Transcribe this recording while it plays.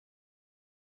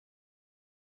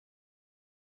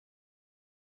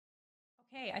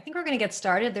Okay, I think we're going to get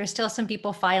started. There's still some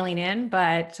people filing in,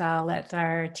 but I'll let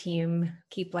our team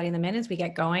keep letting them in as we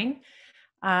get going.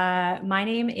 My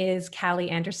name is Kalli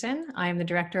Anderson. I'm the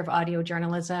Director of Audio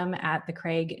Journalism at the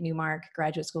Craig Newmark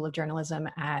Graduate School of Journalism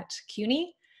at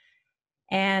CUNY.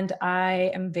 And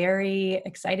I am very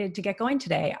excited to get going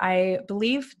today. I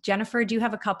believe, Jennifer, do you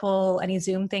have any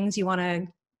Zoom things you want to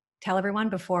tell everyone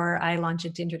before I launch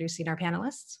into introducing our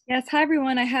panelists? Yes, hi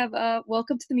everyone. I have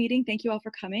welcome to the meeting. Thank you all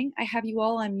for coming. I have you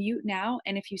all on mute now,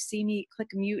 and if you see me click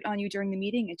mute on you during the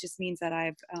meeting, it just means that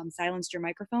I've silenced your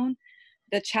microphone.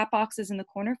 The chat box is in the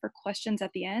corner for questions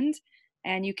at the end,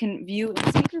 and you can view in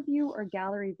speaker view or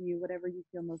gallery view, whatever you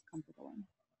feel most comfortable in.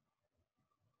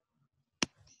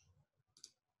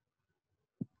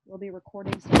 We'll be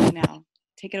recording starting now.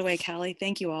 Take it away, Kalli.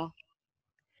 Thank you all.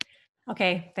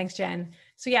 Okay, thanks, Jen.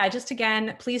 So yeah, just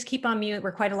again, please keep on mute.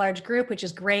 We're quite a large group, which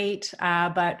is great.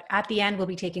 But at the end, we'll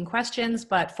be taking questions.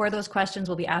 But for those questions,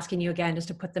 we'll be asking you again just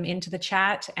to put them into the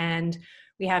chat. And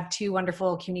we have two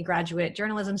wonderful CUNY graduate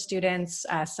journalism students,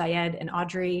 Syed and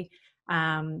Audrey,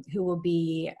 who will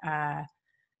be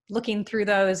looking through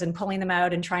those and pulling them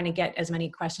out and trying to get as many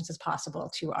questions as possible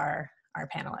to our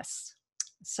panelists.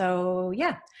 So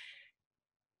yeah.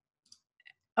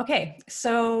 Okay,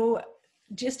 so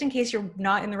just in case you're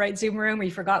not in the right Zoom room or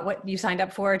you forgot what you signed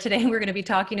up for, today we're going to be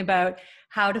talking about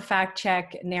how to fact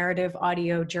check narrative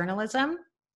audio journalism.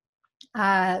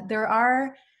 There's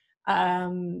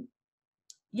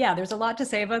a lot to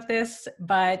say about this,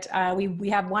 but we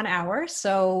have 1 hour.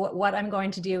 So what I'm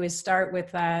going to do is start with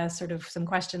sort of some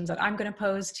questions that I'm going to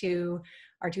pose to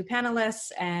our two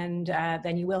panelists, and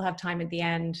then you will have time at the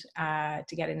end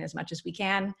to get in as much as we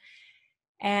can.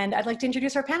 And I'd like to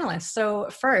introduce our panelists. So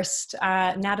first,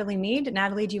 Natalie Meade.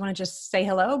 Natalie, do you want to just say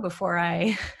hello before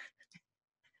I...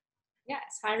 Yes,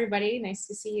 hi everybody, nice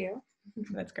to see you.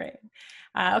 That's great.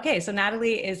 Okay, so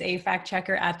Natalie is a fact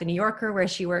checker at The New Yorker, where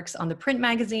she works on the print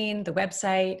magazine, the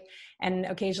website, and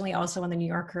occasionally also on the New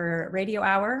Yorker Radio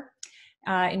Hour.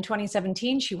 In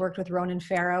 2017, she worked with Ronan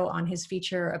Farrow on his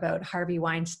feature about Harvey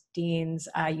Weinstein's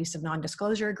use of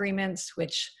non-disclosure agreements,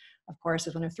 which of course,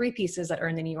 is one of 3 pieces that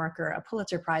earned The New Yorker a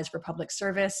Pulitzer Prize for public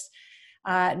service.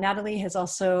 Natalie has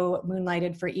also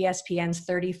moonlighted for ESPN's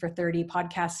 30 for 30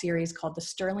 podcast series called The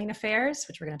Sterling Affairs,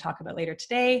 which we're going to talk about later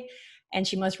today. And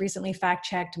she most recently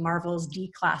fact-checked Marvel's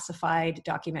Declassified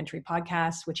documentary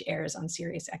podcast, which airs on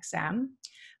SiriusXM.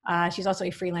 She's also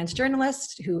a freelance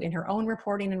journalist who, in her own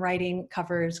reporting and writing,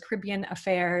 covers Caribbean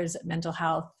affairs, mental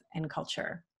health, and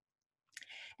culture.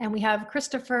 And we have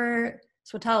Christopher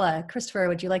Swetala. Christopher,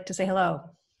 would you like to say hello?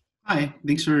 Hi,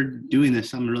 thanks for doing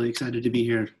this. I'm really excited to be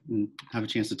here and have a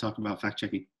chance to talk about fact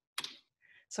checking.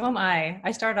 So am I.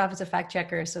 I started off as a fact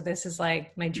checker, so this is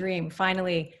like my dream.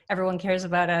 Finally, everyone cares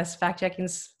about us. Fact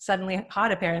checking's suddenly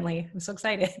hot, apparently. I'm so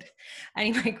excited.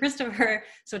 Anyway, Christopher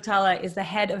Swetala is the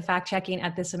head of fact checking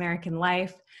at This American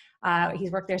Life. He's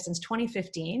worked there since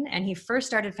 2015, and he first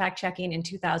started fact checking in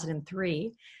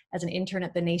 2003 as an intern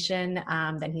at The Nation.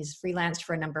 Then he's freelanced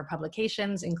for a number of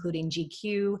publications, including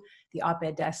GQ, the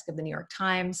op-ed desk of the New York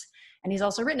Times, and he's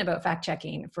also written about fact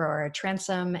checking for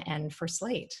Transom and for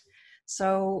Slate.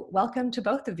 So welcome to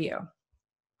both of you.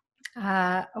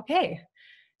 Okay,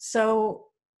 so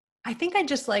I think I'd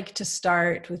just like to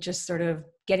start with just sort of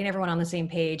getting everyone on the same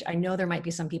page. I know there might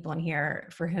be some people in here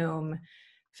for whom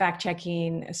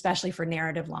fact-checking, especially for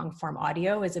narrative long-form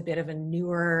audio, is a bit of a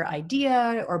newer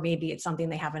idea, or maybe it's something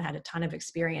they haven't had a ton of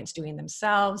experience doing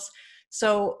themselves.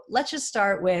 So let's just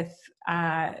start with,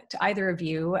 to either of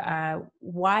you,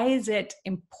 why is it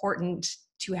important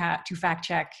to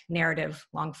fact-check narrative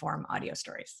long-form audio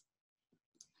stories?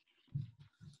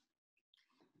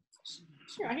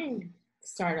 Sure, I can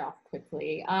start off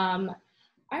quickly. I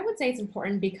would say it's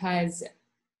important because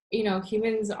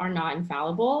humans are not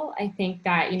infallible. I think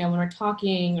that, when we're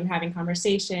talking and having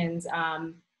conversations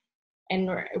and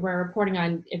we're reporting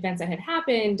on events that had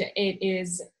happened,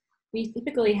 we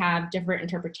typically have different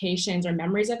interpretations or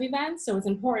memories of events. So it's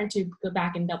important to go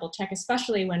back and double check,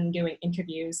 especially when doing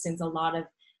interviews, since a lot of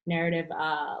narrative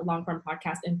long-form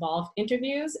podcasts involve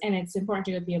interviews. And it's important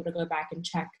to be able to go back and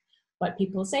check what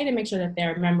people say to make sure that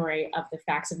their memory of the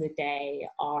facts of the day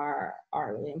are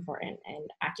really important and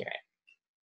accurate.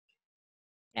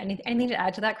 Anything to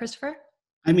add to that, Christopher?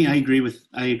 I mean, I agree with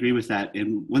that.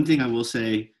 And one thing I will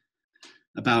say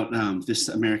about This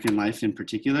American Life in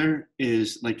particular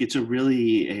is like it's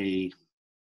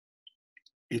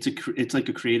like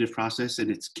a creative process, and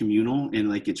it's communal, and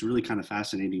like it's really kind of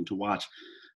fascinating to watch,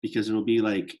 because it'll be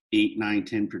like 8, 9,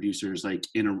 10 producers like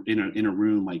in a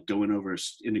room, like going over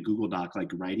in a Google Doc,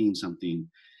 like writing something,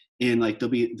 and like they'll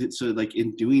be, so like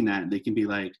in doing that they can be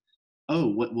like, oh,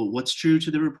 what's true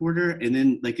to the reporter? And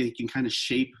then like it can kind of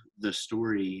shape the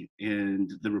story,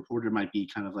 and the reporter might be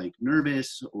kind of like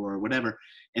nervous or whatever.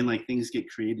 And like things get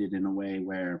created in a way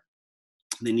where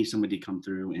they need somebody to come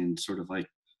through and sort of like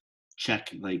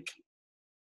check like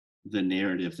the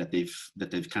narrative that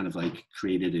they've kind of like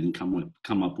created and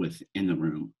come up with in the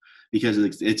room, because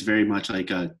it's very much like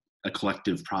a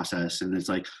collective process. And it's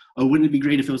like, oh, wouldn't it be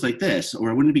great if it was like this,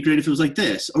 or wouldn't it be great if it was like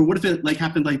this, or what if it like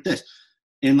happened like this?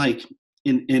 And like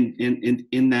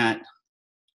in that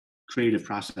creative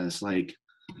process, like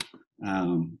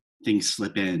things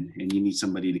slip in, and you need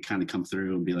somebody to kind of come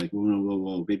through and be like,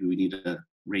 whoa, maybe we need to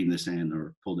rein this in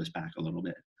or pull this back a little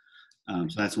bit.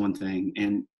 So that's one thing.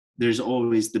 And there's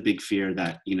always the big fear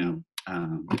that, you know,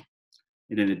 and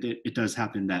then it does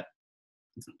happen that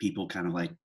people kind of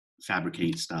like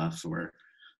fabricate stuff or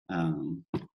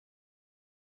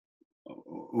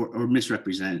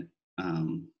misrepresent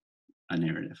a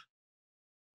narrative,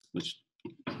 which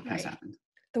has happened.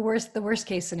 The worst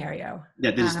case scenario.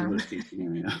 Yeah, this is the worst case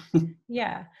scenario.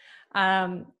 Yeah.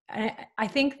 I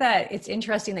think that it's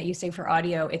interesting that you say for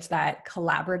audio, it's that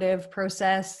collaborative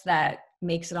process that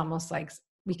makes it almost like,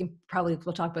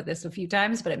 we'll talk about this a few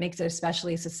times, but it makes it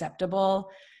especially susceptible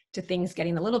to things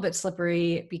getting a little bit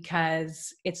slippery,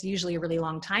 because it's usually a really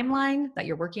long timeline that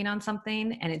you're working on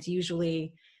something. And it's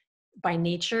usually by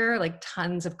nature, like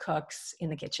tons of cooks in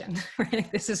the kitchen,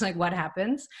 right? This is like what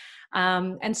happens.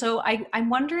 And so I'm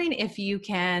wondering if you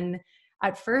can,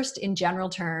 at first, in general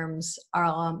terms,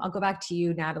 I'll go back to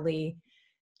you, Natalie,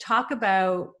 talk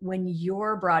about when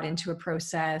you're brought into a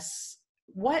process,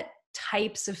 what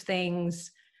types of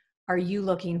things are you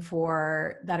looking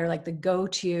for that are like the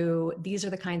go-to? These are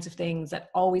the kinds of things that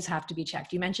always have to be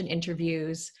checked. You mentioned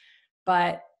interviews,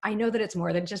 but I know that it's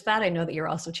more than just that. I know that you're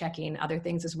also checking other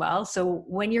things as well. So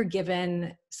when you're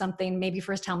given something, maybe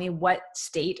first tell me, what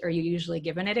state are you usually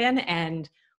given it in, and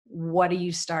what do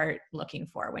you start looking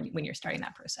for when you're starting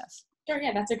that process? Sure,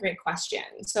 yeah, that's a great question.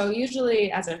 So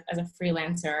usually as a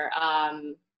freelancer,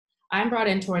 I'm brought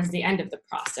in towards the end of the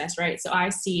process, right? So I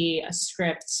see a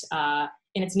script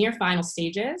in its near final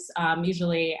stages.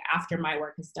 Usually after my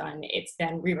work is done, it's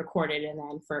then re-recorded and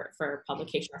then for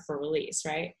publication or for release,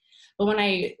 right? But when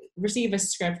I receive a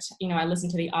script, you know, I listen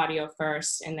to the audio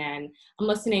first, and then I'm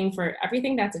listening for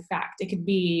everything that's a fact. It could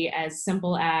be as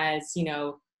simple as, you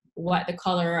know, what the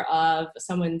color of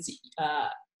someone's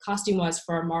costume was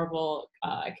for a Marvel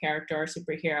character or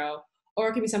superhero, or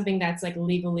it could be something that's like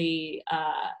legally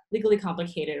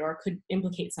complicated or could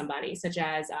implicate somebody, such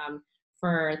as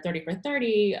for 30 for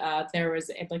 30, there was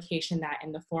implication that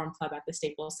in the Forum Club at the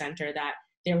Staples Center that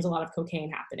there was a lot of cocaine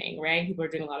happening, right? People were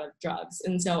doing a lot of drugs.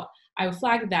 And so I would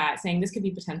flag that, saying this could be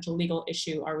a potential legal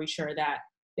issue. Are we sure that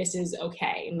this is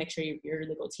okay? And make sure your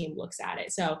legal team looks at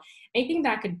it. So anything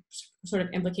that could sort of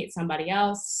implicate somebody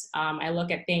else, I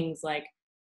look at things like,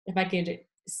 if I could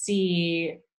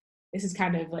see, this is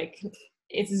kind of like,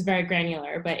 it is very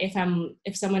granular, but if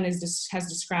someone has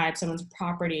described someone's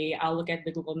property, I'll look at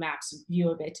the Google Maps view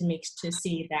of it to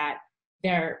see that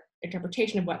their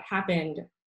interpretation of what happened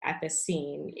at this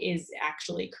scene is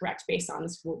actually correct based on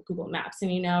this Google Maps.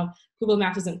 And you know, Google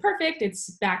Maps isn't perfect.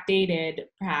 It's backdated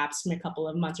perhaps from a couple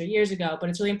of months or years ago, but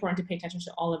it's really important to pay attention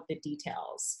to all of the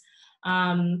details.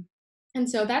 And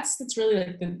so that's really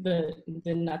like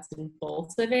the nuts and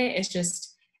bolts of it. It's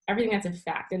just everything that's a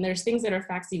fact. And there's things that are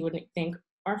facts that you wouldn't think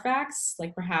are facts,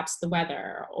 like perhaps the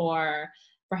weather, or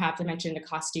perhaps I mentioned a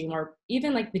costume, or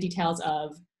even like the details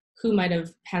of who might have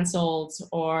penciled,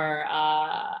 or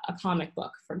a comic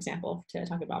book, for example, to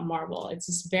talk about Marvel. It's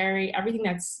just everything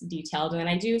that's detailed. And then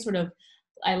I do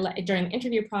during the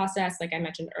interview process, like I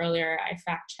mentioned earlier, I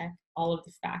fact check all of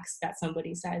the facts that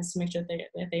somebody says to make sure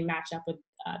that they match up with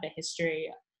the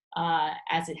history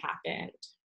as it happened.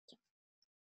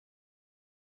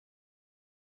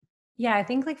 Yeah, I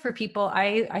think like for people,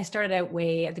 I started out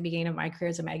way at the beginning of my career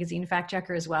as a magazine fact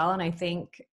checker as well. And I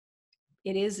think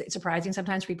it is surprising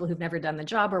sometimes for people who've never done the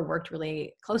job or worked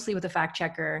really closely with a fact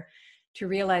checker to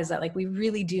realize that like we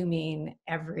really do mean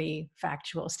every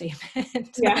factual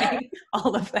statement, Yeah. right?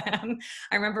 All of them.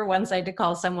 I remember once I had to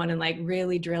call someone and like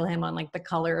really drill him on like the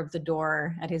color of the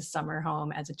door at his summer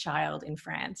home as a child in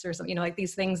France or something, you know, like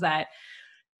these things that,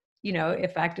 you know,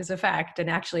 if fact is a fact,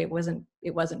 and actually it wasn't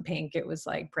pink, it was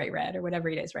like bright red or whatever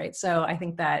it is, right? So I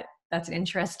think that that's an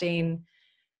interesting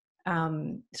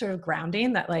sort of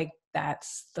grounding that like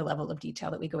that's the level of detail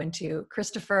that we go into.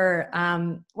 Christopher,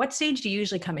 what stage do you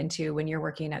usually come into when you're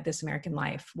working at This American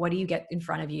Life? What do you get in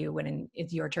front of you when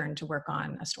it's your turn to work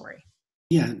on a story?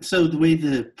 Yeah, so the way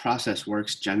the process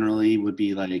works generally would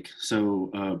be like,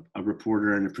 so a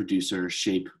reporter and a producer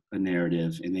shape a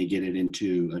narrative and they get it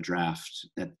into a draft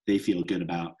that they feel good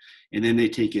about. And then they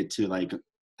take it to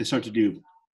they start to do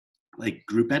like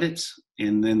group edits,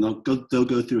 and then they'll go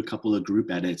through a couple of group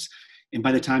edits. And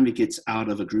by the time it gets out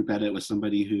of a group edit with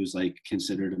somebody who's like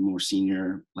considered a more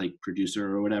senior like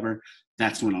producer or whatever,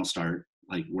 that's when I'll start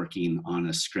like working on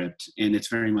a script. And it's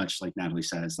very much like Natalie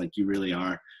says, like you really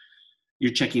are,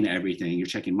 you're checking everything. You're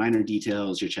checking minor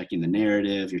details, you're checking the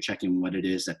narrative, you're checking what it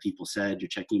is that people said, you're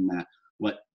checking that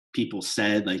what people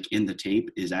said like in the tape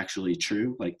is actually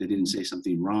true, like they didn't say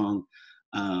something wrong.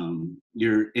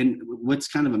 You're in what's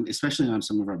kind of, especially on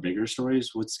some of our bigger stories,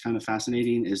 what's kind of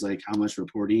fascinating is like how much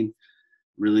reporting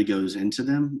really goes into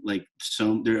them. Like,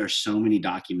 so there are so many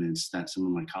documents that some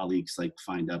of my colleagues like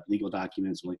find up, legal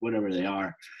documents, like whatever they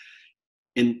are,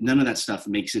 and none of that stuff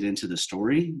makes it into the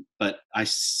story, but I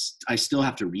still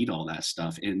have to read all that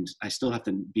stuff, and I still have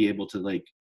to be able to like,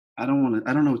 I don't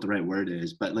know what the right word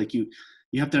is, but like you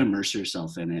have to immerse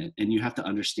yourself in it, and you have to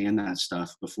understand that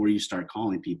stuff before you start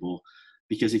calling people.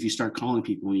 Because if you start calling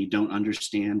people and you don't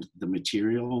understand the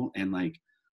material and like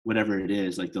whatever it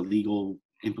is, like the legal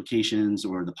implications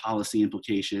or the policy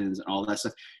implications and all that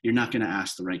stuff, you're not going to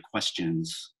ask the right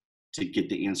questions to get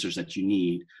the answers that you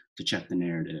need to check the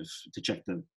narrative, to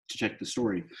check the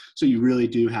story. So you really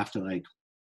do have to like,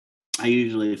 I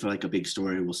usually for like a big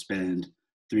story will spend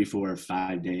 3, 4,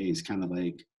 5 days kind of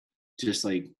like just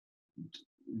like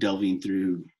delving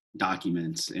through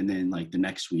documents, and then like the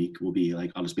next week will be like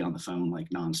I'll just be on the phone like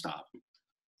nonstop.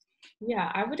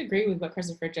 Yeah, I would agree with what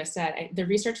Christopher just said. The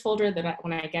research folder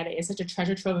when I get it is such a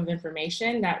treasure trove of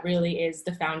information that really is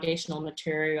the foundational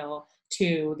material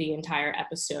to the entire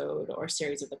episode or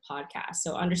series of the podcast.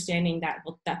 So understanding that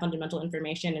fundamental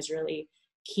information is really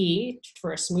key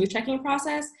for a smooth checking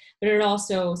process, but it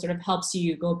also sort of helps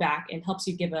you go back and helps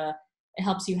you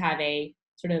have a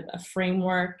sort of a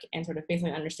framework and sort of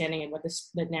basically understanding of what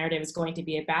the narrative is going to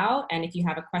be about. And if you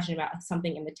have a question about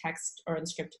something in the text or the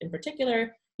script in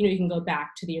particular, you can go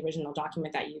back to the original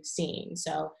document that you've seen.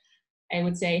 So I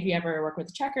would say if you ever work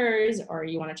with checkers or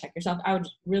you want to check yourself, I would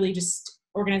really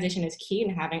organization is key,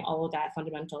 and having all of that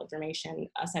fundamental information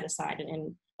set aside and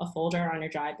in a folder on your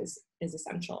drive is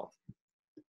essential.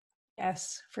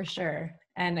 Yes, for sure.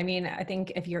 And I mean, I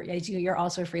think if you're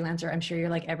also a freelancer, I'm sure you're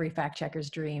like every fact checker's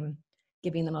dream,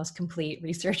 giving the most complete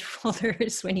research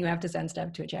folders when you have to send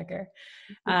stuff to a checker.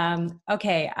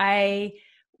 Okay, I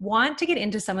want to get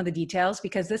into some of the details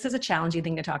because this is a challenging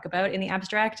thing to talk about in the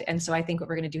abstract. And so I think what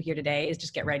we're going to do here today is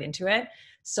just get right into it.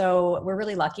 So we're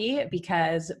really lucky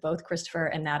because both Christopher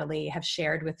and Natalie have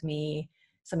shared with me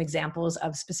some examples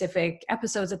of specific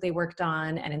episodes that they worked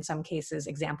on, and in some cases,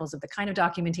 examples of the kind of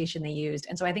documentation they used.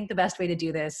 And so I think the best way to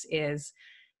do this is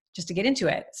just to get into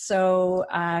it. So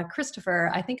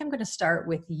Christopher, I think I'm going to start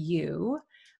with you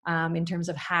in terms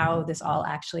of how this all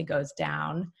actually goes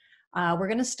down. We're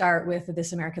going to start with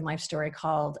this American Life story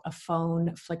called A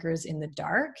Phone Flickers in the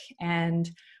Dark. And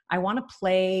I want to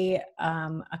play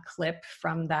a clip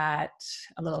from that,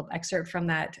 a little excerpt from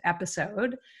that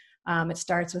episode. It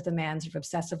starts with a man sort of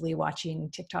obsessively watching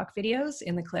TikTok videos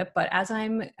in the clip. But as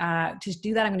I'm, to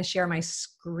do that, I'm going to share my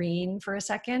screen for a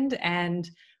second. And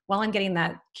while I'm getting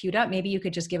that queued up, maybe you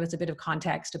could just give us a bit of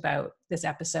context about this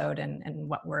episode and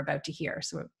what we're about to hear,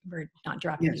 so we're not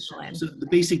dropping people in. So the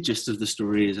basic gist of the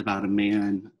story is about a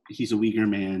man. He's a Uyghur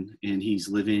man, and he's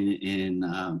living in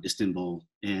Istanbul.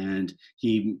 And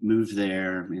he moved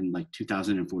there in like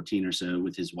 2014 or so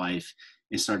with his wife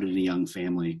and started a young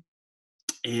family.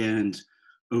 And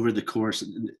over the course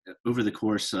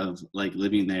of like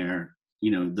living there,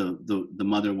 the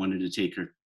mother wanted to take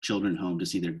her children home to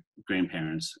see their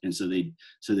grandparents, and so they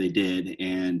did,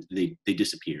 and they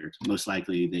disappeared. Most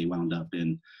likely they wound up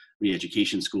in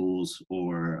re-education schools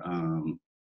or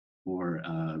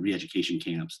re-education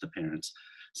camps, the parents.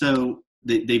 So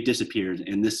they've disappeared,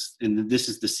 and this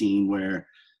is the scene where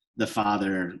the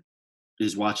father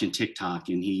is watching TikTok,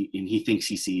 and he thinks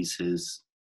he sees his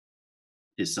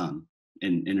son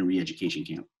in a re-education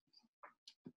camp.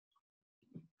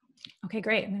 Okay,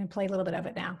 great. I'm going to play a little bit of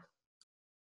it now.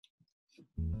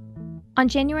 On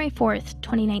January 4th,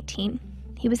 2019,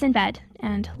 he was in bed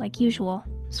and, like usual,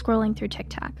 scrolling through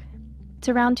TikTok. It's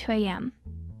around 2 a.m.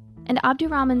 and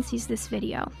Abdurrahman sees this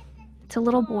video. It's a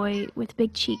little boy with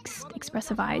big cheeks,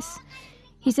 expressive eyes.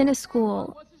 He's in a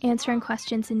school answering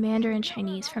questions in Mandarin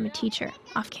Chinese from a teacher,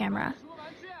 off camera.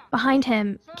 Behind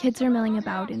him, kids are milling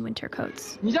about in winter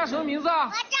coats. He have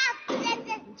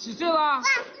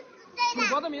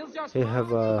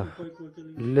a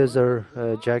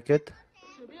leather jacket,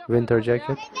 winter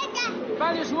jacket.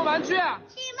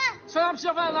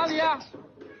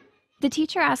 The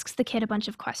teacher asks the kid a bunch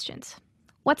of questions.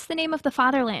 What's the name of the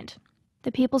fatherland?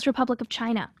 The People's Republic of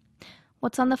China.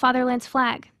 What's on the fatherland's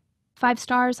flag? 5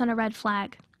 stars on a red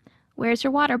flag. Where's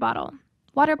your water bottle?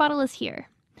 Water bottle is here.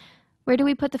 Where do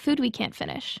we put the food we can't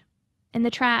finish? In the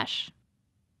trash.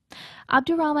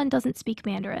 Abdurrahman doesn't speak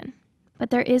Mandarin, but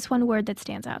there is one word that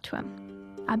stands out to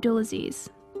him. Abdulaziz.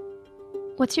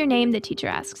 What's your name? The teacher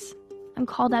asks. I'm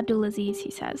called Abdulaziz,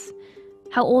 he says.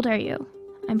 How old are you?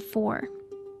 I'm 4.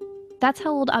 That's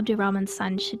how old Abdurrahman's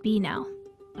son should be now.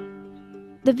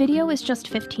 The video is just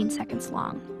 15 seconds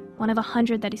long, one of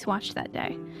 100 that he's watched that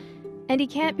day. And he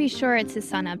can't be sure it's his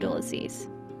son Abdulaziz.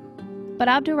 But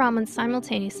Abdurrahman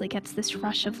simultaneously gets this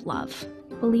rush of love,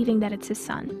 believing that it's his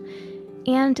son,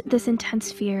 and this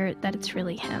intense fear that it's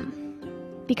really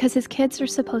him. Because his kids are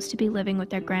supposed to be living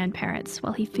with their grandparents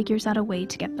while he figures out a way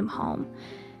to get them home,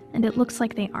 and it looks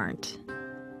like they aren't.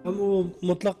 As soon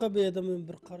as I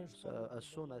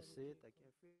see it, I can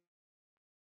feel.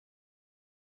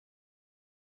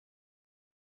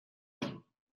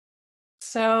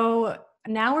 So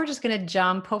now we're just going to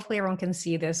jump. Hopefully everyone can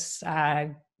see this,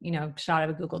 shot of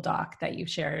a Google Doc that you've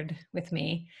shared with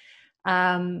me.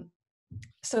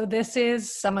 So this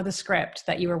is some of the script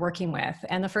that you were working with.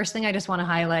 And the first thing I just want to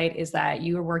highlight is that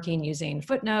you were working using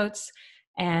footnotes,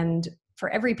 and for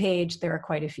every page, there are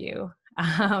quite a few.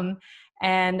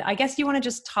 And I guess you want to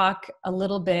just talk a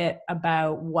little bit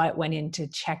about what went into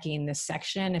checking this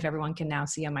section. If everyone can now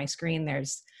see on my screen,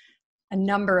 there's a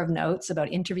number of notes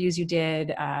about interviews you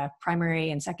did,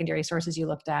 primary and secondary sources you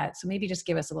looked at. So maybe just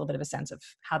give us a little bit of a sense of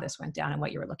how this went down and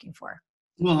what you were looking for.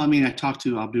 Well, I mean, I talked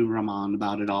to Abdul Rahman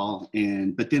about it all,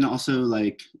 but then also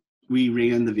like we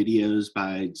ran the videos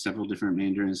by several different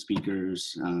Mandarin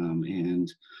speakers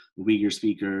and the Uyghur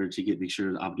speaker to make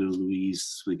sure that Abdul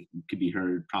Luis could be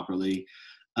heard properly.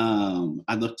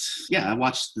 I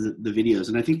watched the videos,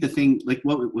 and I think the thing, like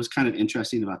what was kind of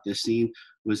interesting about this scene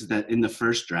was that in the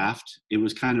first draft, it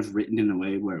was kind of written in a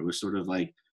way where it was sort of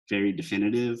like very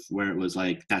definitive, where it was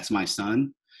like, that's my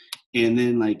son. And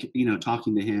then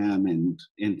talking to him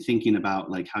and thinking about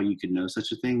like how you could know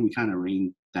such a thing, we kind of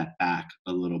reined that back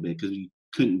a little bit because we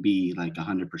couldn't be like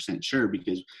 100% sure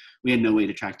because we had no way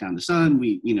to track down the son.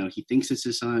 He thinks it's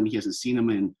his son. He hasn't seen him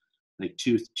in like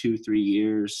 2-3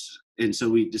 years. And so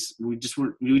we just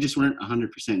weren't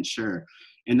 100% sure.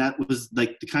 And that was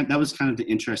like that was kind of the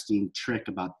interesting trick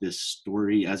about this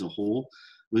story as a whole,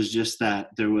 was just that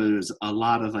there was a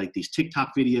lot of like these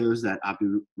TikTok videos that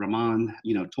Abdul Rahman,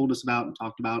 told us about and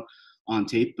talked about on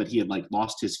tape, but he had like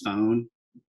lost his phone.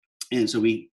 And so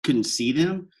we couldn't see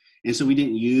them. And so we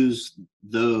didn't use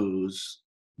those,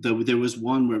 though there was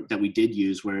one that we did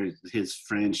use where his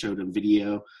friend showed a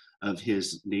video of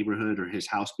his neighborhood or his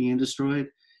house being destroyed.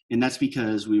 And that's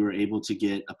because we were able to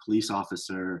get a police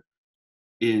officer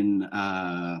in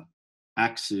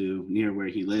Aksu near where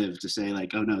he lived to say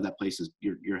like, oh no, that place is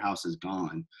your house is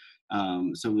gone.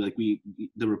 So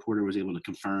the reporter was able to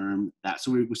confirm that.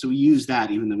 So we used that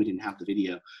even though we didn't have the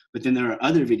video. But then there are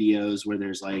other videos where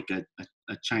there's like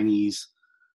a Chinese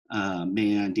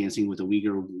man dancing with a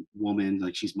Uyghur woman,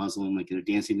 like she's Muslim, like they're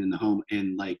dancing in the home,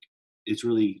 and like it's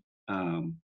really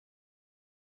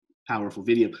powerful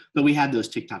video. But we had those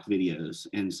TikTok videos,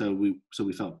 and so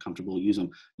we felt comfortable using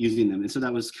them. And so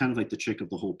that was kind of like the trick of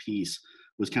the whole piece,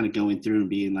 was kind of going through and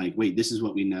being like, wait, this is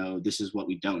what we know, this is what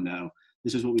we don't know,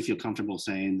 this is what we feel comfortable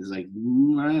saying. It's like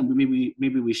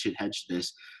maybe we should hedge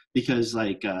this, because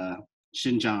like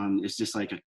Xinjiang is just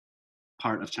like a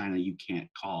part of China you can't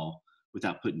call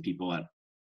without putting people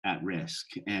at risk.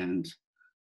 And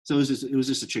so it was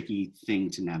just a tricky thing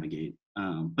to navigate.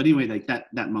 But anyway, like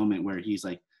that moment where he's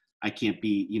like, he can't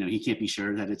be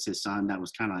sure that it's his son, that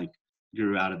was kind of like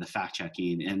grew out of the fact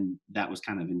checking, and that was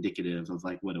kind of indicative of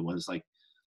like what it was like,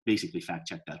 basically fact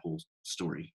check that whole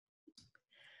story.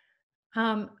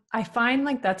 I find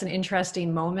like that's an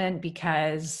interesting moment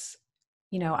because,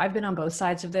 I've been on both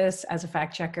sides of this as a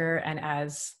fact checker and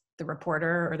as the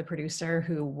reporter or the producer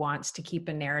who wants to keep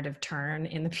a narrative turn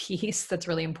in the piece that's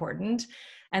really important.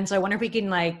 And so I wonder if we can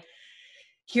like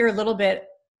hear a little bit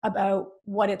about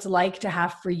what it's like to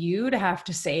have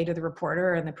to say to the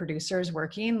reporter and the producers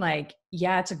working, like,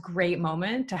 yeah, it's a great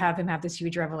moment to have him have this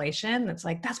huge revelation. That's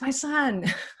like, that's my son.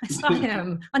 I saw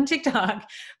him on TikTok.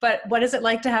 But what is it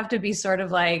like to have to be sort of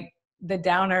like the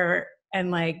downer, and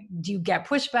like, do you get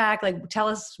pushback? Like, tell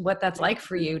us what that's like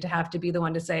for you to have to be the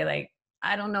one to say like,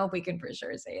 I don't know if we can for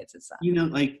sure say it's his son.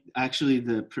 Like actually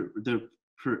the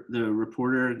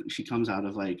reporter, she comes out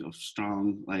of like a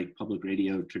strong like public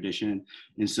radio tradition,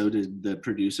 and so did the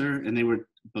producer, and they were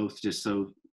both just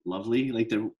so lovely. Like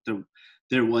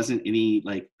there wasn't any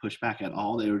like pushback at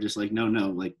all. They were just like, no,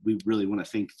 like we really want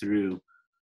to think through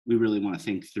we really want to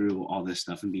think through all this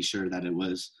stuff and be sure that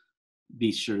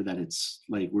it's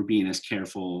like we're being as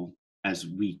careful as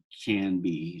we can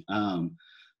be.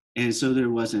 And so there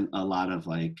wasn't a lot of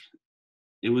like,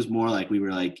 it was more like we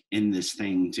were like in this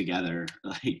thing together.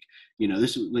 Like, you know,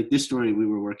 this story we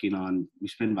were working on, we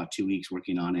spent about 2 weeks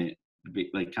working on it,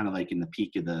 like kind of like in the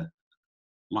peak of the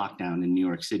lockdown in New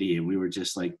York City. And we were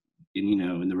just like,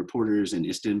 and the reporters in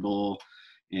Istanbul,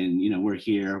 and, you know, we're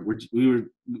here,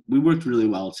 we worked really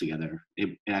well together.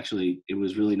 It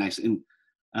was really nice. And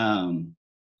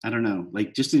I don't know,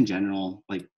 like just in general,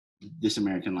 like This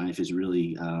American Life is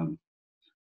really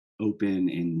open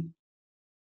and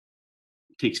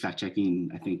takes fact checking,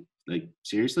 I think, like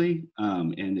seriously.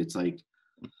 And it's like,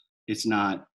 there's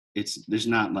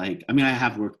not like, I mean, I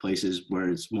have worked places where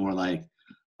it's more like,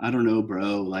 I don't know,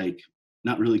 bro, like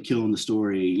not really killing the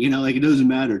story, you know, like it doesn't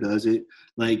matter, does it?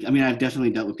 Like, I mean, I've definitely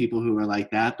dealt with people who are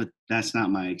like that, but that's not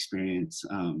my experience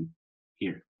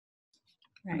here.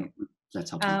 Right. That's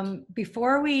helpful.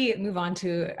 Before we move on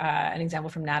to an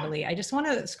example from Natalie, I just want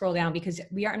to scroll down because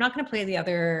we are not going to play the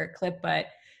other clip, but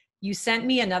you sent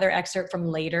me another excerpt from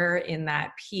later in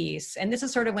that piece. And this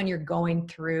is sort of when you're going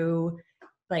through,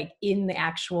 like in the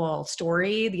actual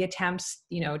story, the attempts,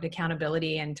 you know, to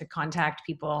accountability and to contact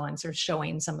people and sort of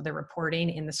showing some of the reporting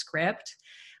in the script.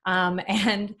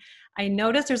 And I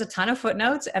noticed there's a ton of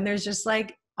footnotes and there's just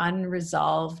like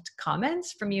unresolved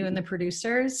comments from you and the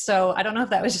producers. So I don't know if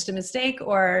that was just a mistake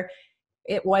or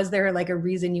was there like a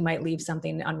reason you might leave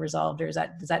something unresolved, or does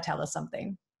that tell us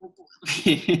something?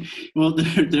 Well,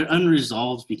 they're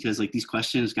unresolved because like these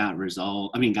questions got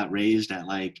raised at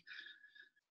like,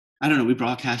 I don't know, we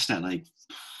broadcast at like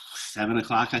 7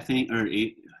 o'clock, I think, or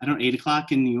 8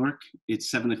 o'clock in New York.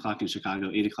 It's 7 o'clock in Chicago,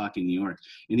 8 o'clock in New York.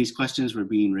 And these questions were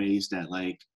being raised at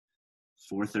like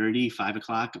 4:30, 5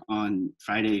 o'clock on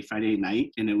Friday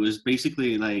night. And it was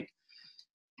basically like,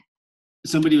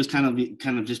 somebody was kind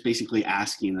of just basically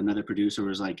asking, another producer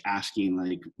was like asking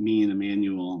like me and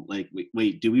Emmanuel, like,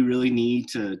 wait, do we really need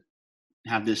to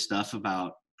have this stuff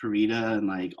about Purita and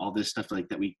like all this stuff like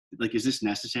that? Is this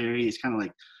necessary? It's kind of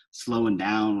like slowing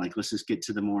down, like let's just get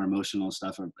to the more emotional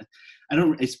stuff.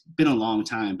 It's been a long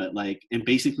time, but like, and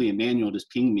basically Emmanuel just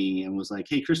pinged me and was like,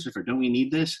 hey Christopher, don't we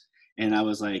need this? And I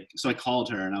was like, so I called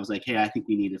her and I was like, hey, I think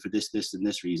we need it for this and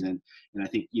this reason. And I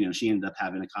think, you know, she ended up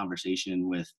having a conversation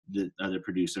with the other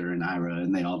producer and Ira,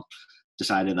 and they all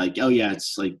decided like, oh yeah,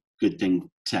 it's like good thing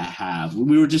to have.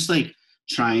 We were just like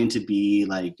trying to be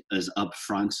like as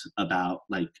upfront about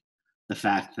like the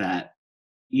fact that,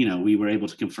 you know, we were able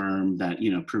to confirm that,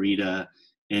 you know, Purita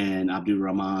and Abdul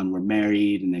Rahman were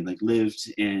married and they like lived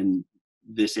in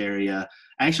this area.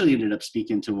 I actually ended up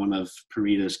speaking to one of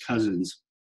Purita's cousins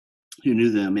who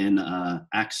knew them in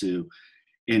Aksu,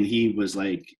 and he was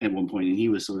like at one point, and he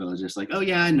was sort of just like, oh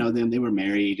yeah, I know them, they were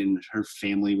married and her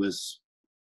family was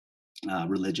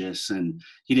religious, and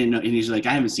he didn't know, and he's like,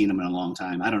 I haven't seen him in a long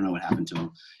time, I don't know what happened to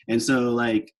him. And so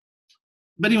like,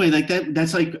 but anyway, like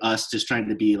that's like us just trying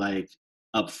to be like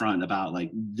upfront about like,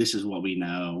 this is what we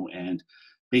know. And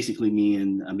basically me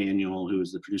and Emmanuel, who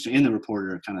was the producer and the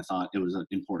reporter, kind of thought it was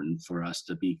important for us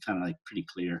to be kind of like pretty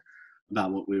clear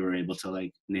about what we were able to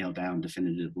like nail down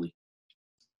definitively.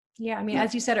 Yeah, I mean,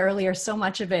 as you said earlier, so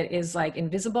much of it is like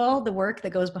invisible, the work that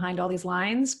goes behind all these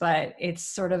lines, but it's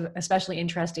sort of especially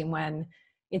interesting when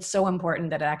it's so important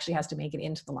that it actually has to make it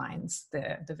into the lines,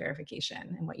 the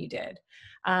verification and what you did.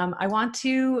 I want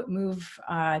to move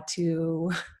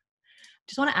to,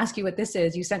 just want to ask you what this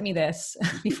is. You sent me this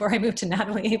before I moved to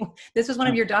Natalie. This was one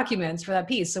of your documents for that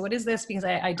piece. So what is this? Because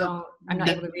I'm not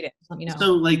able to read it. Let me know.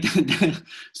 So like,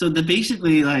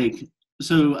 basically like,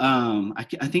 so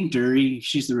I think Dury,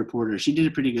 she's the reporter, she did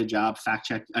a pretty good job fact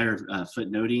check or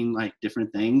footnoting like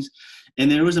different things.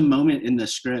 And there was a moment in the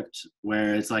script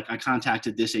where it's like, I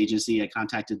contacted this agency, I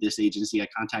contacted this agency, I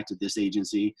contacted this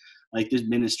agency, like this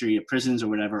Ministry of Prisons or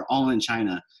whatever, all in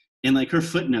China. And like her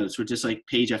footnotes were just like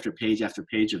page after page after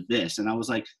page of this. And I was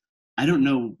like, I don't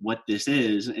know what this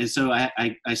is. And so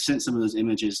I sent some of those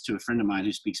images to a friend of mine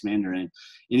who speaks Mandarin.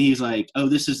 And he's like, oh,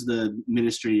 this is the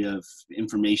Ministry of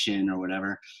Information or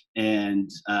whatever. And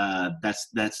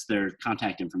that's their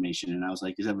contact information. And I was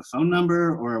like, is that a phone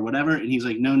number or whatever? And he's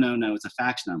like, no, it's a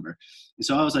fax number. And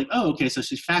so I was like, oh, okay, so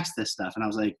she faxed this stuff. And I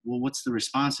was like, well, what's the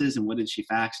responses and what did she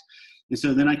fax? And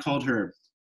so then I called her.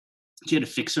 She had a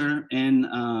fixer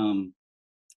in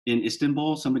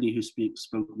Istanbul, somebody who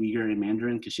spoke Uyghur and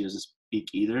Mandarin because she doesn't speak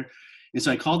either. And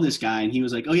so I called this guy and he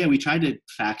was like, oh yeah, we tried to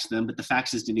fax them, but the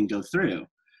faxes didn't go through.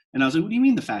 And I was like, what do you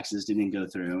mean the faxes didn't go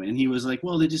through? And he was like,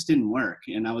 well, they just didn't work.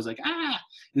 And I was like, and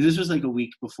this was like a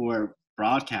week before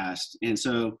broadcast. And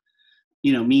so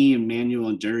you know, me and Manuel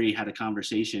and Dury had a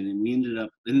conversation, and we ended up,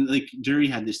 and like Dury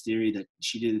had this theory that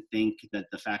she didn't think that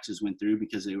the faxes went through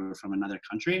because they were from another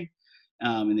country,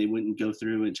 and they wouldn't go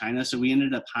through in China. So we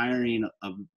ended up hiring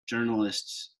a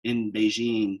journalist in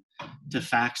Beijing to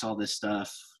fax all this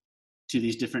stuff to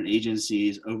these different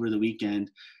agencies over the weekend.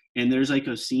 And there's like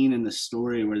a scene in the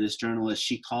story where this journalist,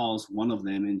 she calls one of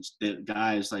them, and the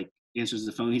guy is like, answers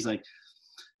the phone. He's like,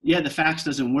 yeah, the fax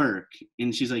doesn't work.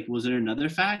 And she's like, was there another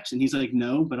fax? And he's like,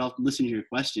 no, but I'll listen to your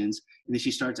questions. And then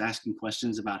she starts asking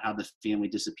questions about how the family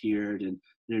disappeared and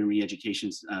their re-education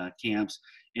camps.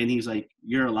 And he's like,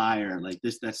 you're a liar. Like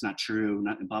that's not true.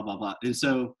 Not blah, blah, blah. And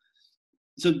so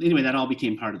anyway, that all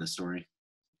became part of the story.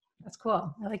 That's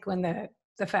cool. I like when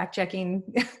the fact checking,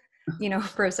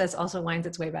 process also winds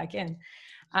its way back in.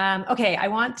 Okay, I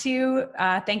want to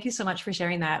thank you so much for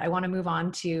sharing that. I want to move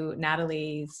on to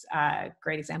Natalie's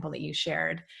great example that you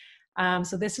shared.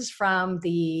 So this is from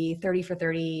the 30 for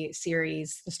 30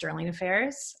 series, The Sterling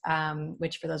Affairs,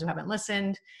 which for those who haven't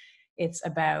listened, it's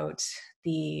about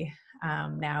the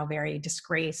now very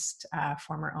disgraced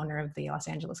former owner of the Los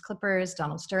Angeles Clippers,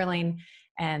 Donald Sterling,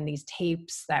 and these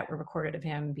tapes that were recorded of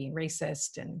him being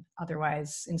racist and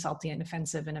otherwise insulting and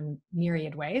offensive in a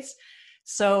myriad ways.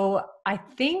 So I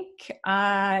think,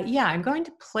 I'm going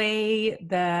to play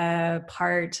the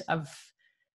part of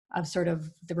sort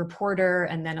of the reporter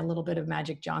and then a little bit of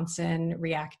Magic Johnson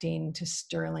reacting to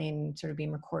Sterling sort of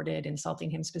being recorded,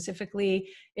 insulting him specifically.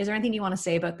 Is there anything you want to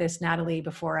say about this, Natalie,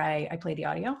 before I play the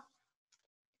audio?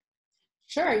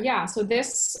 Sure, yeah. So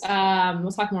this,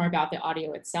 we'll talk more about the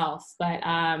audio itself, but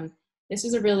this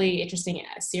is a really interesting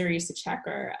series to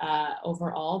checker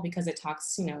overall, because it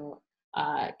talks,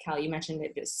 Kalli, you mentioned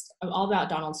it, just all about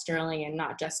Donald Sterling, and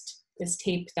not just this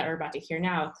tape that we're about to hear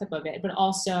now, a clip of it, but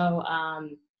also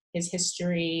his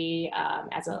history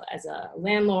as a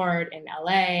landlord in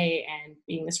LA, and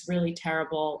being this really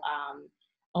terrible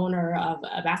owner of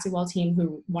a basketball team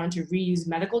who wanted to reuse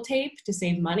medical tape to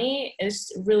save money.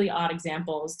 It's really odd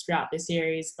examples throughout the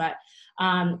series, but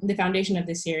the foundation of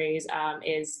this series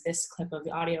is this clip of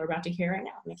the audio we're about to hear right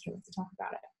now, and I can't wait to talk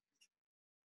about it.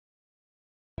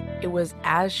 It was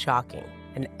as shocking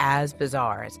and as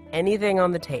bizarre as anything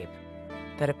on the tape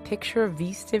that a picture of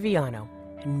V. Stiviano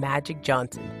and Magic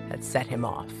Johnson had set him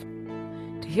off.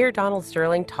 To hear Donald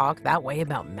Sterling talk that way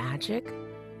about Magic,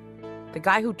 the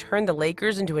guy who turned the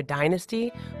Lakers into a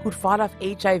dynasty, who'd fought off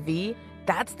HIV,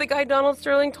 that's the guy Donald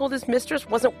Sterling told his mistress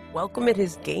wasn't welcome at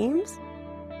his games?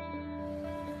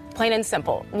 Plain and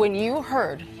simple. When you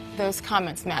heard those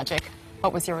comments, Magic,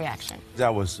 what was your reaction?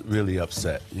 I was really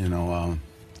upset.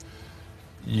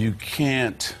 You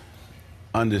can't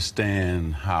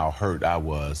understand how hurt I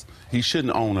was. He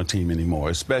shouldn't own a team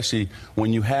anymore, especially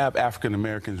when you have African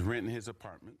Americans renting his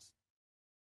apartments.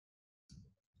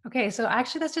 Okay, so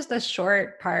actually that's just a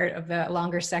short part of the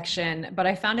longer section, but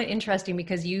I found it interesting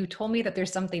because you told me that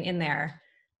there's something in there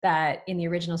that in the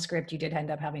original script you did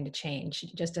end up having to change,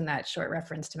 just in that short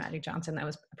reference to Magic Johnson. That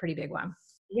was a pretty big one.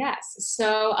 Yes,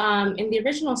 so in the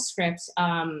original script,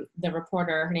 the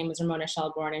reporter, her name is Ramona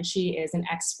Shelbourne, and she is an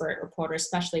expert reporter,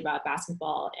 especially about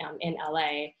basketball in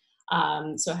LA.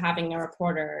 So having a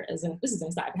reporter,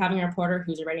 having a reporter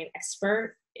who's already an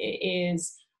expert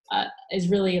is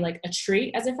really like a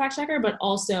treat as a fact checker, but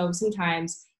also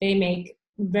sometimes they make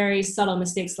very subtle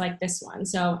mistakes like this one.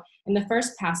 So in the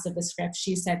first pass of the script,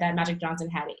 she said that Magic Johnson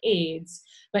had AIDS,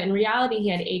 but in reality he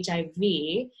had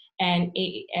HIV, and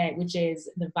which is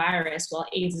the virus, while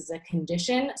AIDS is a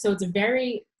condition. So it's a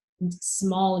very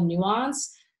small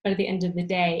nuance, but at the end of the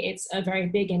day, it's a very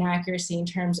big inaccuracy in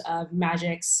terms of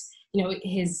Magic's,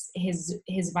 his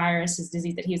virus, his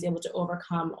disease that he was able to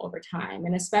overcome over time.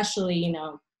 And especially,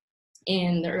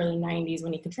 in the early 90s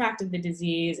when he contracted the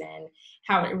disease and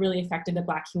how it really affected the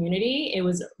Black community, it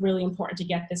was really important to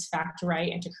get this fact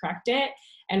right and to correct it.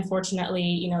 And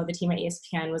fortunately, the team at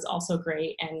ESPN was also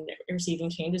great and receiving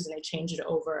changes, and they changed it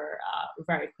over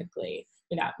very quickly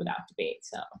without debate.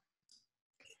 So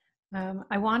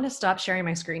I want to stop sharing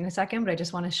my screen a second, but I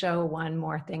just want to show one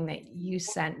more thing that you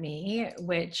sent me,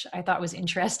 which I thought was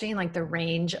interesting, like the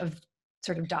range of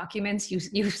sort of documents you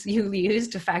use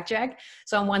to fact check.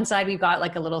 So on one side, we've got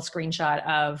like a little screenshot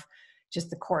of just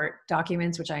the court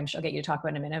documents, which I'm sure I'll get you to talk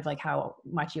about in a minute, of like how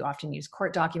much you often use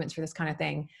court documents for this kind of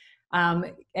thing.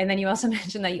 And then you also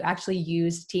mentioned that you actually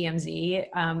used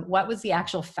TMZ. What was the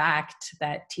actual fact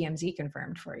that TMZ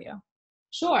confirmed for you?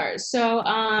 Sure. So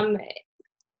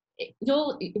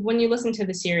when you listen to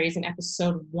the series in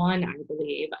episode 1, I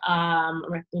believe,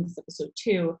 or I think it's episode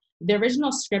 2, the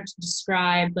original script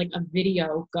described like a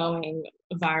video going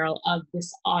viral of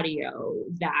this audio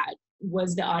that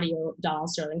was the audio of Donald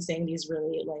Sterling saying these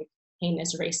really like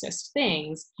heinous racist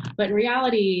things. But in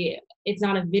reality, it's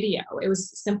not a video. It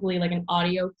was simply like an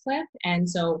audio clip. And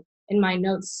so in my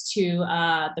notes to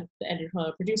the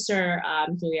editorial producer,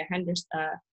 Julia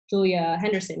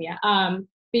Henderson,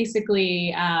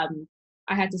 basically, I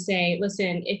had to say,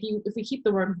 listen, if we keep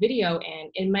the word video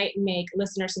in, it might make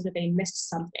listeners think that they missed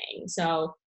something.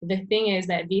 So the thing is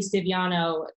that V.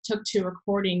 Stiviano took to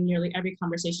recording nearly every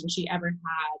conversation she ever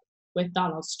had with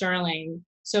Donald Sterling,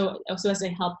 so as to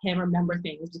help him remember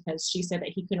things, because she said that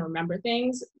he couldn't remember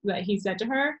things that he said to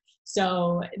her.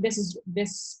 So this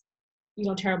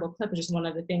terrible clip is just one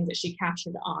of the things that she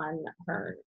captured on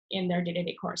her in their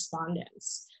day-to-day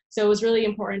correspondence. So it was really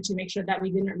important to make sure that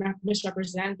we didn't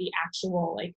misrepresent the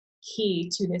actual like key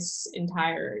to this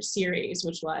entire series,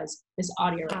 which was this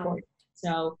audio recording.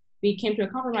 So we came to a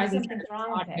compromise and the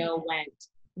audio went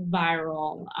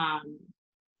viral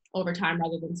over time,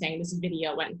 rather than saying this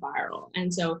video went viral.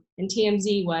 And so, and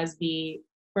TMZ was the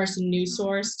first news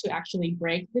source to actually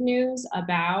break the news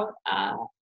about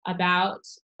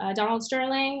Donald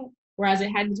Sterling, whereas it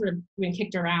had sort of been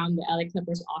kicked around the LA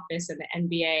Clippers office and the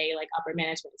NBA like upper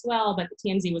management as well. But the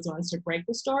TMZ was the ones to break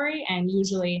the story. And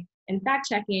usually in fact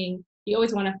checking, you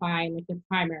always want to find like the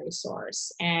primary source,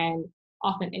 and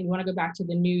often, and you want to go back to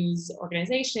the news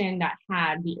organization that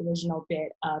had the original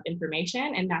bit of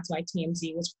information, and that's why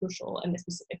TMZ was crucial in this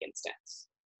specific instance.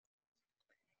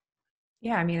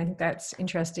 Yeah, I mean, I think that's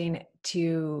interesting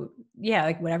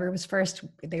like whatever was first,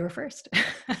 they were first.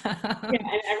 Yeah,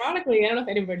 and ironically, I don't know if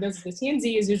anybody knows this,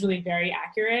 TMZ is usually very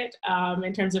accurate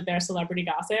in terms of their celebrity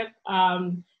gossip.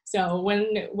 So when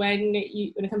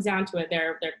it comes down to it,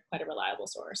 they're quite a reliable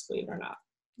source, believe it or not.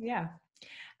 Yeah.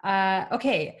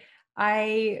 Okay.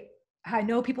 I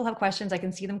know people have questions. I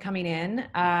can see them coming in.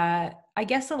 I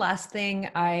guess the last thing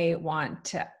I want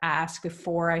to ask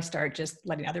before I start just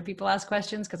letting other people ask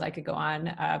questions, because I could go on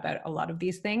about a lot of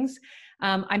these things.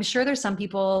 I'm sure there's some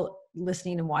people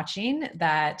listening and watching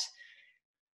that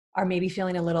are maybe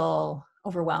feeling a little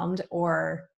overwhelmed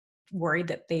or worried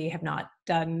that they have not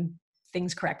done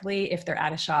things correctly if they're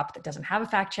at a shop that doesn't have a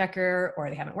fact checker, or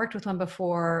they haven't worked with one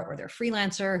before, or they're a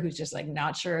freelancer who's just like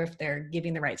not sure if they're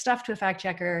giving the right stuff to a fact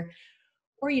checker,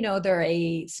 or they're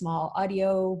a small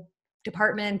audio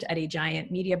department at a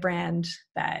giant media brand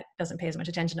that doesn't pay as much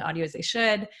attention to audio as they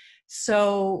should.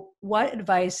 So what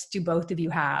advice do both of you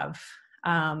have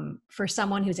for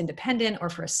someone who's independent or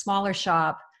for a smaller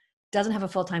shop, doesn't have a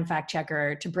full-time fact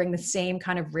checker, to bring the same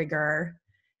kind of rigor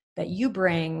that you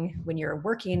bring when you're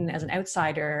working as an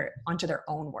outsider onto their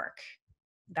own work?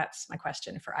 That's my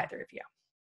question for either of you.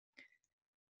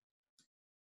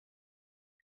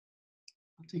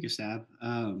 I'll take a stab.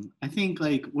 I think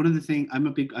like one of the things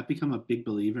I've become a big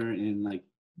believer in like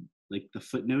the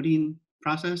footnoting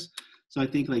process. So I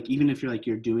think like even if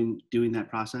you're doing that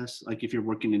process, like if you're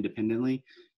working independently,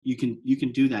 you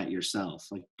can do that yourself.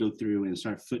 Like go through and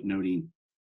start footnoting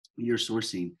your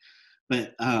sourcing.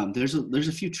 But there's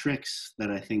a few tricks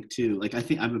that I think too. Like I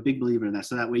think I'm a big believer in that.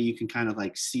 So that way you can kind of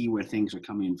like see where things are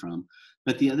coming from.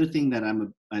 But the other thing that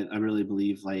I really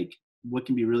believe, like what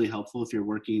can be really helpful if you're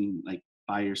working like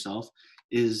by yourself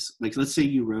is like, let's say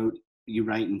you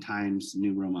write in Times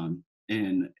New Roman,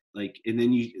 and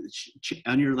then you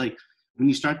on your like when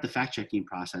you start the fact checking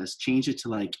process, change it to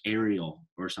like Arial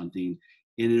or something,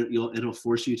 and it'll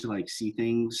force you to like see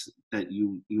things that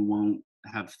you won't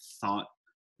have thought.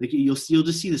 Like you'll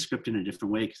just see the script in a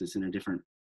different way because it's in a different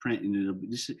print, and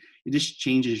it just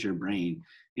changes your brain.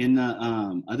 And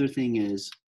the other thing is,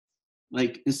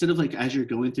 like instead of like as you're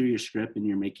going through your script and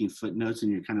you're making footnotes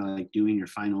and you're kind of like doing your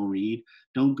final read,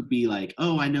 don't be like,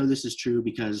 oh, I know this is true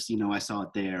because I saw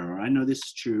it there, or I know this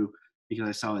is true because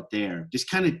I saw it there. Just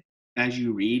kind of as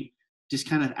you read, just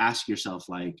kind of ask yourself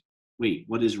like, wait,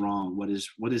 what is wrong? What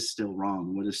is still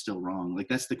wrong? What is still wrong? Like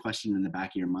that's the question in the back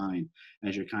of your mind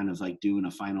as you're kind of like doing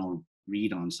a final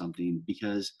read on something,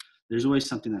 because there's always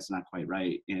something that's not quite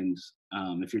right. And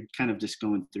if you're kind of just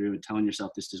going through and telling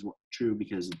yourself this is true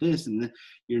because of this and that,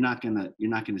 you're not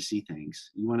gonna see things.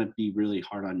 You want to be really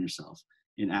hard on yourself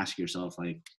and ask yourself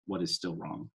like, what is still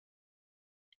wrong?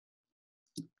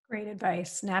 Great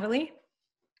advice, Natalie.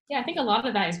 Yeah, I think a lot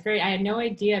of that is great. I had no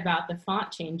idea about the font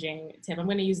changing tip. I'm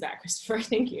going to use that, Christopher.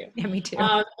 Thank you. Yeah, me too.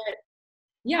 But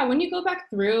yeah, when you go back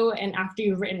through and after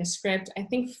you've written a script, I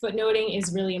think footnoting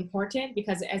is really important,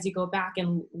 because as you go back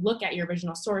and look at your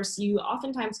original source, you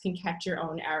oftentimes can catch your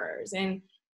own errors. And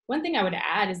one thing I would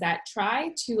add is that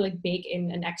try to like bake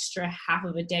in an extra half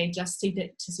of a day just so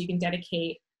you can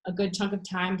dedicate a good chunk of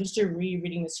time just to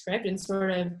rereading the script and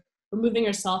sort of removing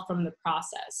yourself from the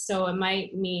process. So it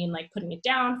might mean like putting it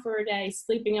down for a day,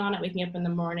 sleeping on it, waking up in the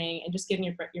morning, and just giving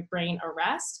your brain a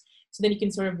rest. So then you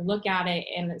can sort of look at it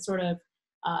in sort of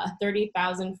a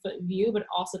 30,000 foot view, but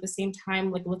also at the same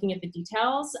time, like looking at the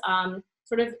details,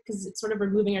 sort of, because it's sort of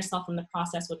removing yourself from the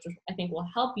process, which I think will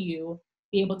help you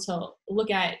be able to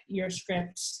look at your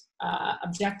script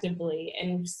objectively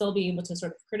and still be able to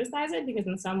sort of criticize it, because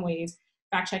in some ways,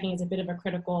 fact checking is a bit of a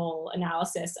critical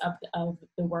analysis of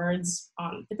the words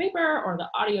on the paper or the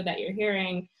audio that you're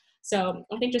hearing. So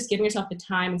I think just giving yourself the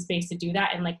time and space to do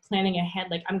that, and like planning ahead,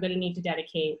 like I'm going to need to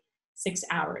dedicate 6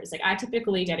 hours. Like it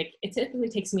typically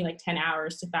takes me like 10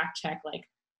 hours to fact check like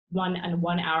one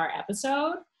 1 hour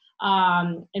episode.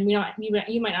 And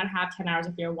you might not have 10 hours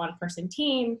if you're a one person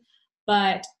team,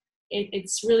 but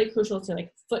it's really crucial to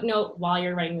like footnote while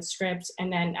you're writing the script, and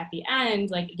then at the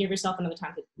end, like give yourself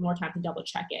more time to double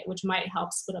check it, which might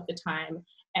help split up the time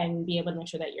and be able to make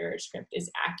sure that your script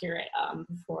is accurate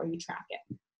before you track it.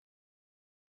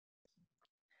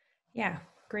 Yeah,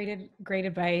 great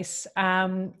advice.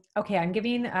 Okay, I'm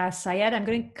giving Syed, I'm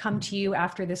going to come to you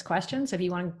after this question. So if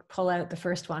you want to pull out the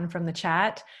first one from the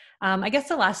chat. I guess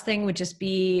the last thing would just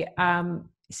be,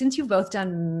 since you've both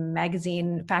done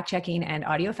magazine fact checking and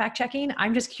audio fact checking,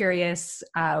 I'm just curious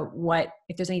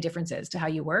if there's any differences to how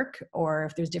you work, or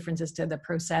if there's differences to the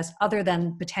process other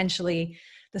than potentially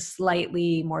the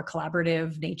slightly more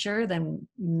collaborative nature than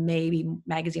maybe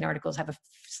magazine articles have a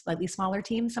slightly smaller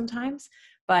team sometimes.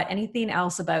 But anything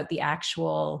else about the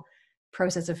actual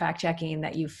process of fact checking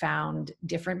that you found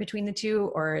different between the two,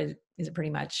 or is it pretty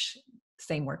much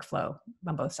same workflow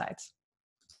on both sides?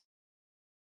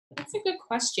 That's a good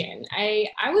question. I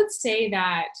would say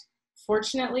that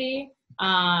fortunately,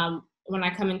 when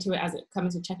I come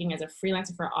into checking as a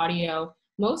freelancer for audio,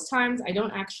 most times I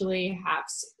don't actually have,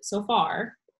 so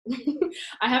far,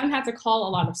 I haven't had to call a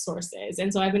lot of sources.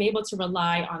 And so I've been able to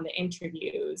rely on the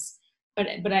interviews,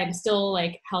 but I'm still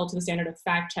like held to the standard of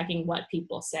fact checking what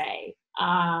people say.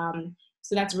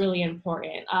 So that's really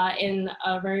important. In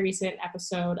a very recent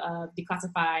episode of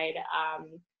Declassified,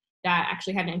 that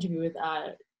actually had an interview with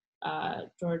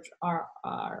George R.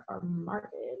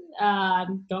 Martin.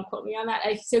 Don't quote me on that.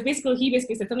 So basically, he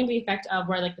said something to the effect of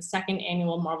where like the second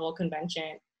annual Marvel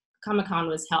convention, Comic-Con,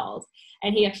 was held,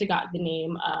 and he actually got the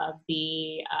name of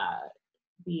the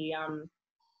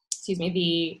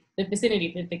vicinity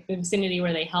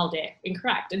where they held it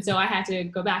incorrect. And so I had to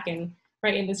go back and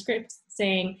write in the script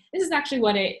saying, this is actually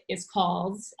what it is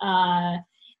called.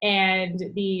 And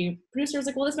the producer was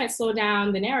like, well, this might slow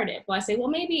down the narrative. Well, I say, well,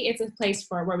 maybe it's a place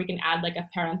where we can add like a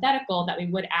parenthetical that we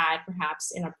would add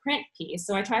perhaps in a print piece.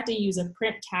 So I tried to use a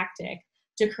print tactic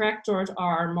to correct George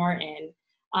R. Martin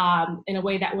in a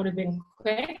way that would have been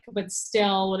quick, but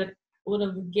still would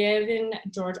have given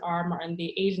George R. Martin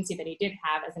the agency that he did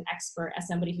have as an expert, as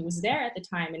somebody who was there at the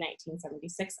time in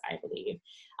 1976, I believe,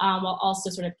 while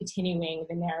also sort of continuing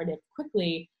the narrative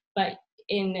quickly. But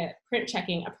in print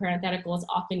checking, a parenthetical is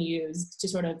often used to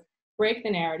sort of break the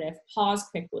narrative, pause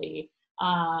quickly.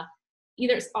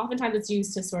 Oftentimes it's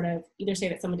used to sort of either say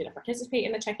that someone didn't participate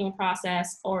in the checking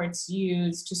process, or it's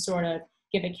used to sort of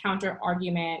give a counter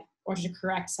argument or to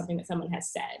correct something that someone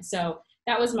has said. So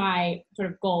that was my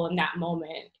sort of goal in that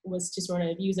moment, was to sort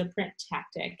of use a print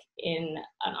tactic in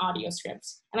an audio script.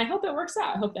 And I hope it works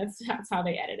out. I hope that's how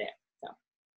they edit it.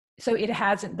 So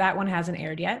that one hasn't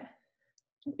aired yet?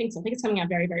 I don't think so. I think it's coming out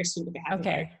very, very soon. If it hasn't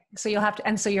aired. So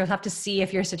you'll have to see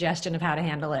if your suggestion of how to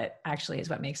handle it actually is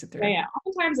what makes it through. Yeah.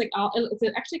 Oftentimes, it's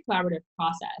actually a collaborative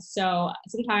process. So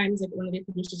sometimes, like one of the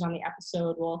producers on the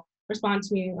episode will respond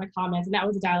to me in my comments, and that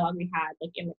was a dialogue we had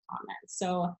like in the comments.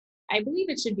 So I believe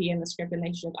it should be in the script, and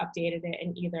they should have updated it,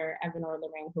 and either Evan or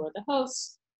Lorraine, who are the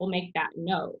hosts, will make that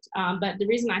note. But the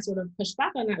reason I sort of pushed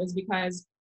back on that was because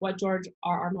what George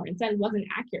R. Martin said wasn't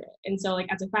accurate. And so like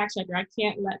as a fact checker, I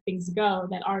can't let things go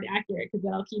that aren't accurate, because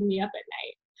that'll keep me up at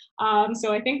night.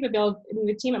 So I think that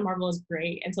the team at Marvel is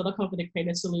great. And so they'll come up with a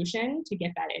creative solution to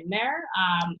get that in there.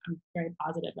 I'm very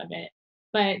positive of it.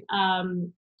 But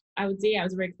I would say I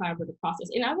was very collaborative process.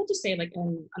 And I would just say like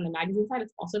on the magazine side,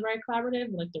 it's also very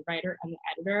collaborative, like the writer and the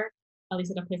editor, at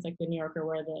least at a place like the New Yorker,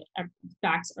 where the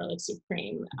facts are like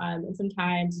supreme. And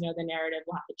sometimes, the narrative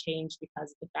will have to change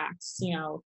because the facts,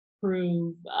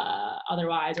 prove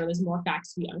otherwise, or there's more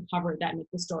facts to be uncovered that make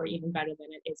the story even better than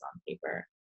it is on paper.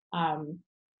 So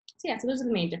those are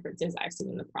the main differences I've seen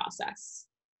in the process.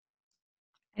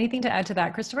 Anything to add to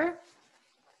that, Christopher?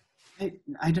 I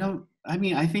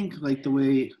think like the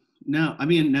way, no,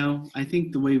 I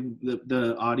think the way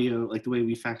the audio, like the way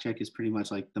we fact check is pretty much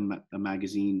like the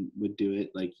magazine would do it.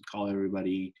 Like you call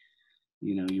everybody,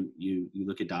 you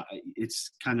look at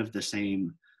it's kind of the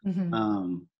same.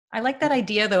 Mm-hmm. I like that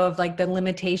idea though of like the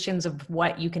limitations of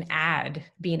what you can add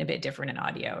being a bit different in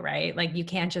audio, right? Like you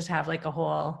can't just have like a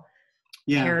whole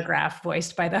paragraph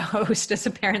voiced by the host as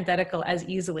a parenthetical as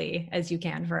easily as you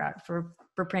can for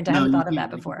print. I hadn't thought of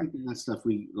that before. That stuff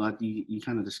you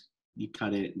kind of just you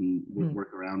cut it and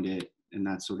work around it and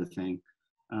that sort of thing.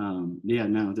 I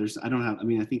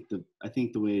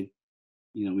think the way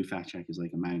we fact check is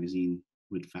like a magazine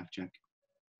would fact check.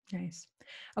 Nice.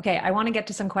 Okay, I want to get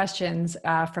to some questions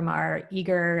from our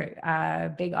eager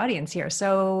big audience here.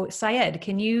 So Syed,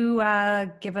 can you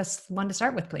give us one to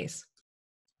start with, please?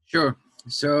 Sure.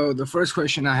 So the first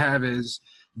question I have is,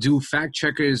 do fact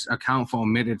checkers account for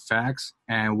omitted facts?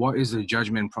 And what is the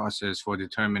judgment process for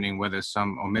determining whether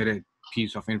some omitted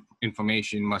piece of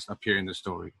information must appear in the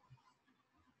story?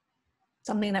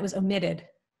 Something that was omitted.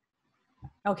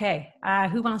 Okay,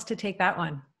 who wants to take that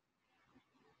one?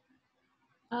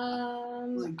 I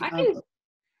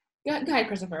can go ahead,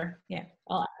 Christopher. Yeah.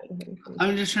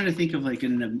 I'm just trying to think of like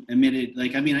an omitted, I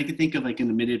could think of like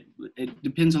an omitted, it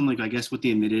depends on I guess what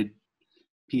the omitted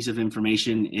piece of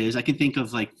information is. I can think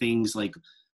of like things like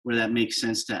where that makes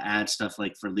sense to add stuff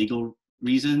like for legal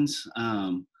reasons.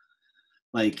 I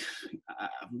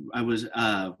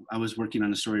was working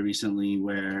on a story recently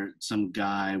where some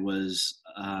guy was,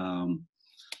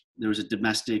 there was a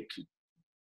domestic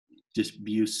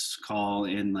abuse call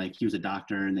and he was a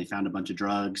doctor and they found a bunch of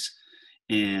drugs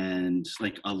and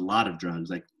a lot of drugs,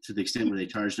 to the extent where they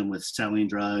charged him with selling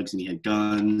drugs and he had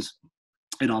guns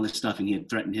and all this stuff and he had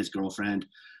threatened his girlfriend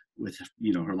with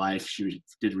her life. She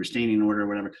did a restraining order or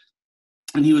whatever,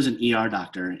 and he was an ER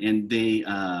doctor and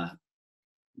but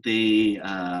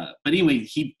anyway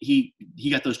he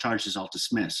got those charges all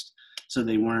dismissed, so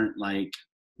they weren't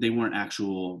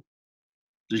actual,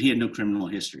 he had no criminal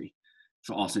history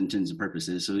for all intents and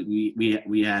purposes. So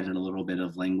we added a little bit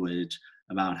of language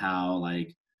about how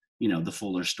the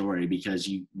fuller story, because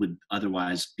you would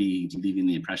otherwise be leaving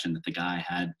the impression that the guy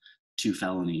had 2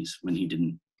 felonies when he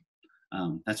didn't.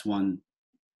 That's one.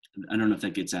 I don't know if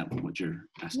that gets at what you're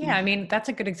asking. Yeah, that's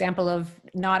a good example of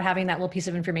not having that little piece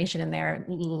of information in there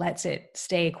lets it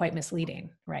stay quite misleading,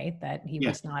 right? That he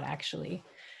was not actually,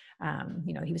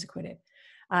 he was acquitted.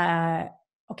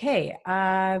 Okay,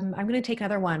 I'm going to take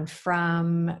another one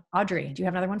from Audrey. Do you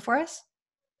have another one for us?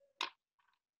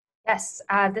 Yes,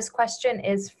 this question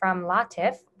is from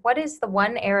Latif. What is the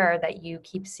one error that you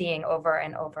keep seeing over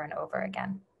and over and over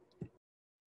again?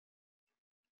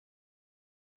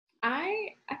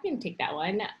 I can take that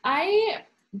one. I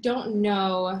don't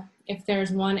know if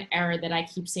there's one error that I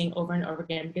keep seeing over and over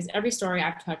again, because every story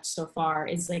I've touched so far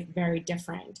is very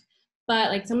different.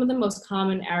 But some of the most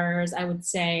common errors, I would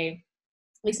say,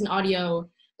 at least in audio,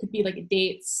 could be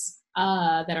dates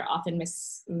that are often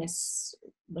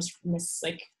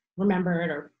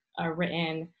remembered or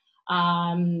written.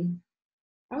 I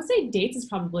would say dates is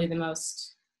probably the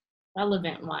most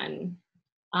relevant one.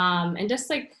 And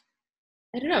just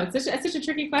I don't know, it's such a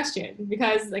tricky question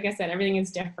because, like I said, everything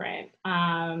is different.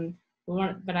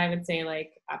 But I would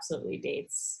say absolutely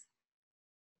dates.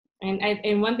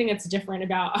 And one thing that's different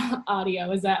about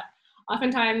audio is that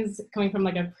oftentimes, coming from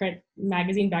a print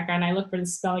magazine background, I look for the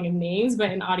spelling of names,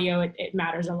 but in audio, it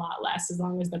matters a lot less as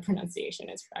long as the pronunciation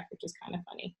is correct, which is kind of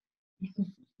funny.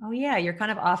 Oh yeah, you're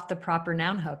kind of off the proper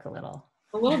noun hook a little.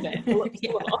 A little bit. A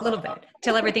little bit.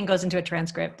 Till everything goes into a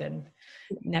transcript and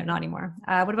no, not anymore.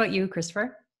 What about you,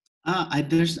 Christopher?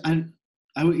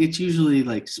 It's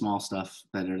usually small stuff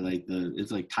that are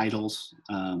it's titles.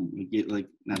 You get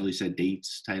Natalie said,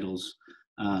 dates, titles,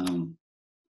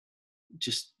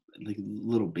 just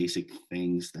little basic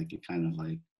things that get kind of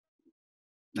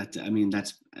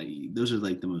those are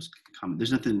the most common.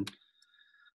 There's nothing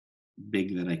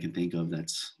big that I can think of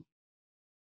that's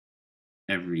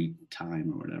every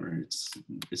time or whatever.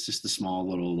 It's just the small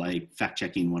little fact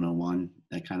checking 101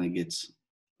 that kind of gets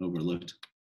overlooked.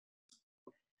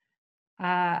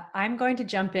 I'm going to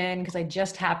jump in because I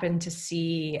just happened to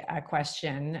see a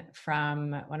question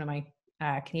from one of my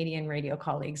Canadian radio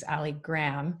colleagues, Ali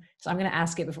Graham. So I'm going to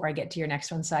ask it before I get to your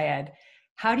next one, Syed.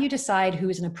 How do you decide who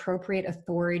is an appropriate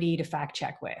authority to fact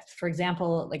check with? For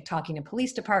example, talking to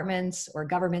police departments or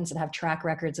governments that have track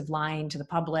records of lying to the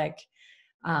public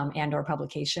and or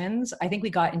publications. I think we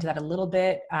got into that a little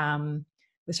bit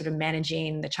with sort of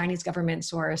managing the Chinese government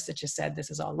source that just said this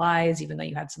is all lies, even though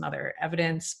you had some other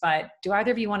evidence. But do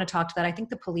either of you want to talk to that? I think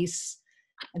the police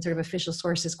and sort of official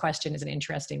sources question is an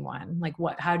interesting one.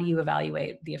 How do you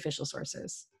evaluate the official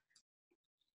sources?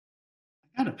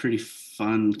 I got a pretty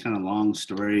fun kind of long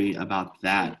story about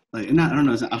that. I don't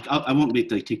know, I won't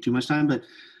take too much time, but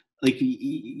like,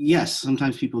 yes,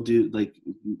 sometimes people do, like,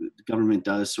 the government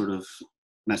does sort of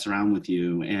mess around with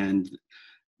you. And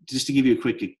just to give you a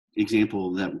quick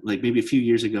example, that like maybe a few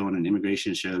years ago on an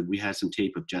immigration show, we had some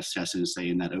tape of Jeff Sessions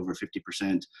saying that over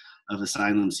 50% of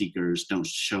asylum seekers don't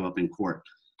show up in court.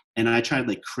 And I tried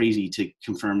like crazy to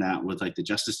confirm that with like the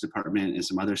Justice Department and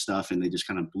some other stuff, and they just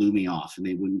kind of blew me off and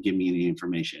they wouldn't give me any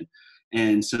information.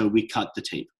 And so we cut the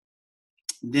tape.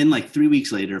 Then like 3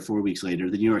 weeks later, 4 weeks later,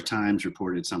 the New York Times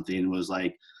reported something and was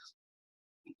like,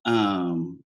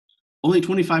 only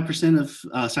 25% of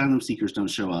asylum seekers don't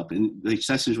show up. And the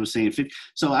Sessions was saying 50.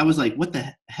 So I was like, what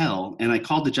the hell? And I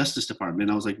called the Justice Department.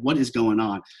 I was like, what is going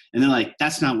on? And they're like,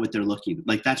 that's not what they're looking.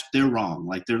 Like, they're wrong.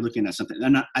 Like, they're looking at something.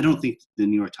 And I don't think the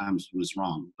New York Times was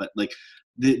wrong, but like,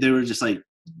 they were just like,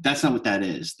 that's not what that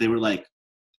is. They were like,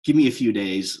 give me a few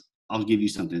days, I'll give you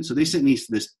something. So they sent me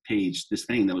this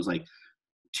thing that was like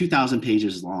 2,000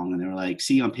 pages long. And they were like,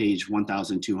 see on page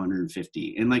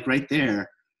 1,250. And like right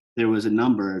there was a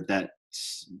number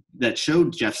that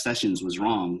showed Jeff Sessions was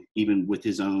wrong, even with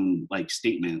his own like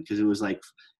statement, because it was like,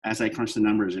 as I crunched the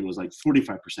numbers, it was like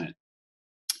 45%.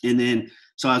 And then,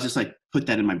 so I was just like, put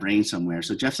that in my brain somewhere.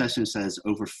 So Jeff Sessions says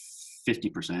over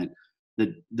 50%.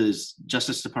 The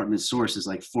Justice Department source is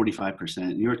like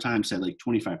 45%. New York Times said like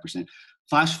 25%.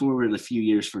 Flash forward a few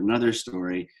years for another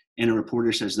story, and a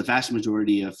reporter says the vast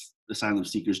majority of asylum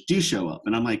seekers do show up.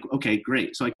 And I'm like, okay,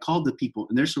 great. So I called the people,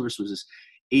 and their source was this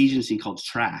agency called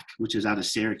Track, which is out of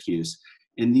Syracuse.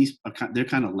 And they're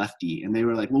kind of lefty. And they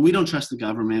were like, well, we don't trust the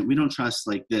government. We don't trust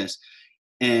like this.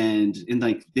 And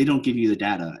like, they don't give you the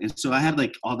data. And so I had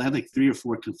like 3 or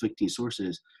 4 conflicting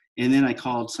sources. And then I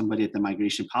called somebody at the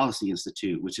Migration Policy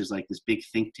Institute, which is like this big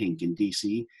think tank in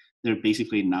DC. They're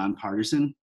basically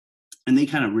nonpartisan. And they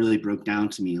kind of really broke down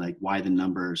to me like why the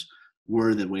numbers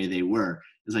were the way they were.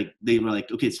 It's like, they were like,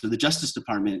 okay, so the Justice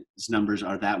Department's numbers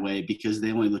are that way because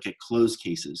they only look at closed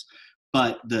cases.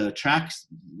 But the track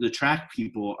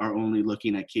people are only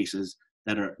looking at cases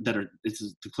that are it's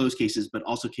the closed cases, but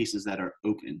also cases that are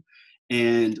open.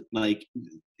 And like,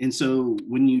 and so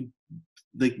when you,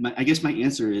 like, I guess my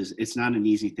answer is, it's not an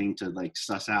easy thing to like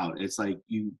suss out. It's like,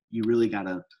 you really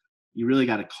gotta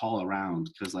call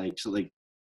around, because like, so like,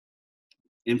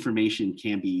 information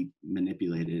can be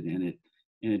manipulated, and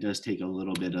it does take a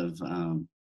little bit of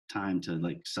time to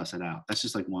like suss it out. That's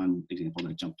just like one example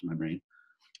that jumped to my brain.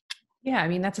 Yeah, I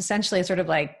mean, that's essentially sort of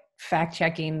like fact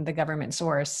checking the government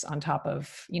source on top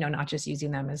of, not just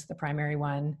using them as the primary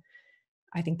one.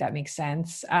 I think that makes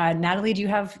sense. Natalie, do you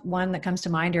have one that comes to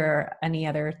mind, or any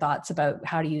other thoughts about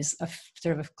how to use a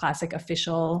sort of classic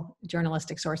official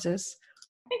journalistic sources?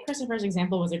 I think Christopher's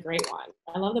example was a great one.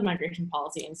 I love the Migration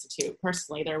Policy Institute.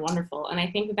 Personally, they're wonderful. And I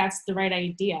think that that's the right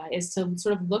idea, is to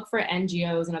sort of look for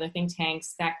NGOs and other think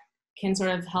tanks that can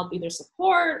sort of help either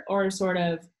support or sort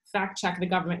of fact check the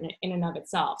government in and of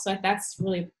itself. So that's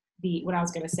really what I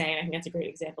was going to say. And I think that's a great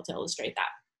example to illustrate that.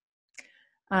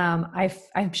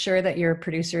 I'm sure that your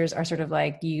producers are sort of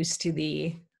like used to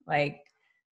the like,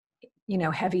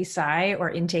 heavy sigh or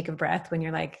intake of breath when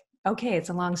you're like, okay, it's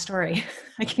a long story.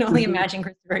 I can only imagine,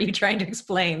 Christopher, you trying to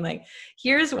explain like,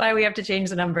 here's why we have to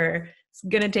change the number. It's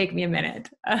going to take me a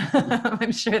minute.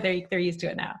 I'm sure they're used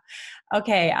to it now.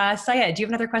 Okay. Syed, do you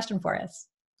have another question for us?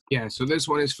 Yeah, so this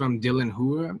one is from Dylan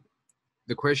Hoover.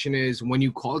 The question is, when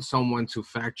you call someone to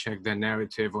fact check their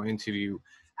narrative or interview,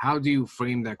 how do you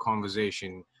frame that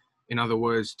conversation? In other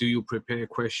words, do you prepare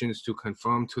questions to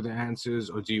confirm to the answers,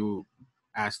 or do you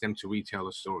ask them to retell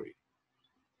a story?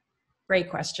 Great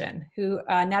question.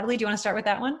 Natalie, do you want to start with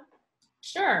that one?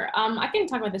 Sure. I can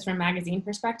talk about this from a magazine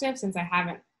perspective, since I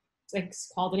haven't like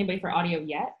called anybody for audio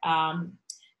yet.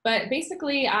 But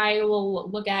basically, I will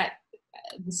look at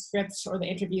the scripts or the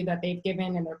interview that they've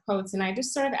given and their quotes, and I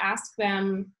just sort of ask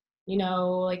them,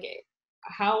 like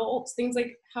how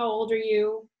old are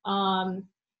you?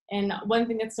 And one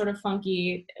thing that's sort of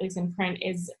funky, at least in print,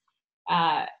 is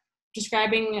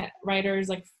describing writers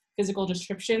like physical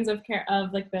descriptions of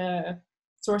like the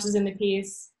sources in the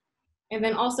piece. And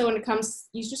then also when it comes,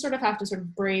 you just sort of have to sort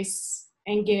of brace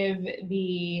and give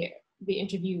the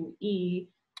interviewee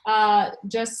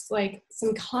just like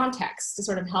some context to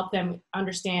sort of help them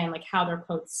understand like how their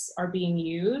quotes are being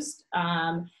used.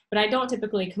 But I don't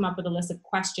typically come up with a list of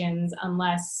questions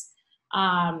unless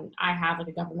I have like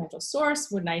a governmental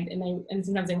source, and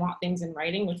sometimes they want things in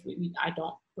writing, which I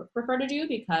don't prefer to do,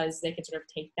 because they can sort of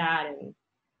take that, and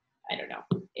I don't know,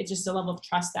 it's just a level of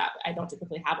trust that I don't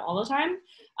typically have all the time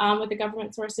with the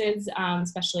government sources,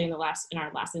 especially in our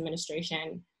last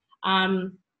administration.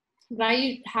 But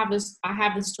I have this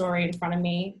story in front of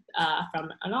me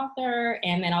from an author,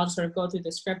 and then I'll just sort of go through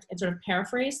the script and sort of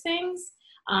paraphrase things.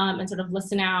 and sort of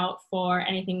listen out for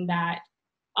anything that,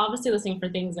 obviously listening for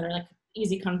things that are like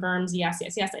easy confirms, yes,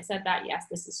 yes, yes, I said that, yes,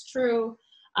 this is true.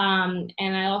 And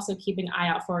I also keep an eye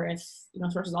out for if,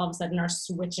 sources all of a sudden are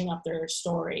switching up their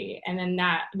story. And then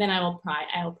I will pry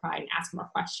and ask more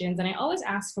questions. And I always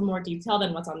ask for more detail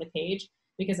than what's on the page,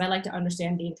 because I like to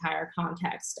understand the entire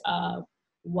context of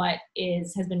what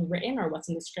has been written or what's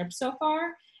in the script so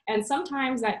far. And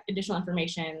sometimes that additional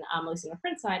information, at least on the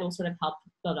print side, will sort of help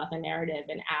build up a narrative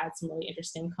and add some really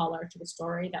interesting color to the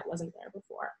story that wasn't there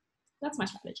before. That's my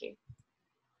strategy.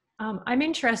 I'm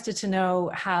interested to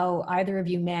know how either of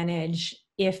you manage,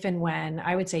 if and when,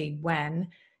 I would say when,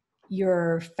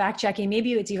 you're fact checking.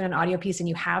 Maybe it's even an audio piece and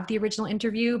you have the original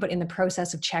interview, but in the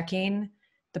process of checking,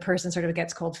 the person sort of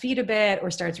gets cold feet a bit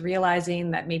or starts realizing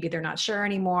that maybe they're not sure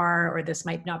anymore, or this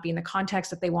might not be in the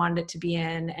context that they wanted it to be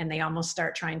in, and they almost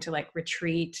start trying to like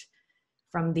retreat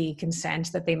from the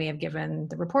consent that they may have given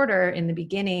the reporter in the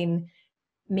beginning.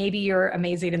 Maybe you're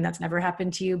amazing and that's never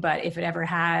happened to you, but if it ever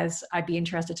has, I'd be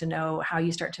interested to know how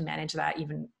you start to manage that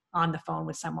even on the phone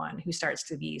with someone who starts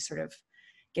to be sort of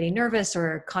getting nervous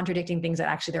or contradicting things that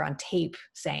actually they're on tape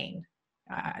saying.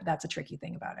 That's a tricky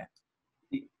thing about it.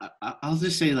 I'll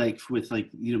just say, like, with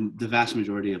like, the vast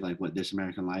majority of like what This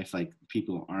American Life, like,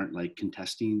 people aren't like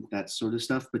contesting that sort of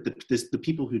stuff, but the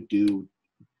people who do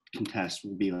contest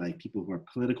will be like people who are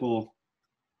political,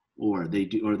 or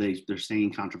they're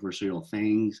saying controversial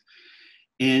things.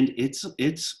 And it's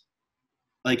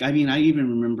like, I mean, I even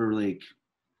remember like,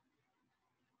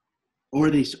 or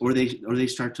they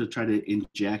start to try to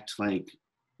inject like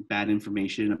bad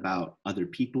information about other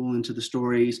people into the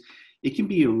stories. It can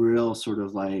be a real sort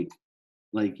of like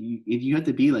you have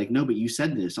to be like, no, but you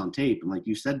said this on tape, and like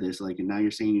you said this, like, and now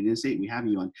you're saying you didn't say it. We have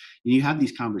you on, and you have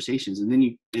these conversations, and then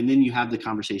you have the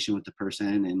conversation with the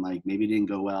person, and like maybe it didn't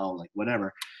go well, like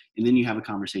whatever, and then you have a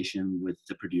conversation with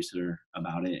the producer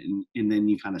about it, and then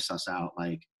you kind of suss out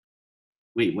like,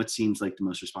 wait, what seems like the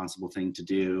most responsible thing to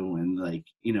do, and like,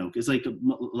 because like a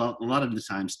lot of the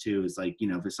times too is like,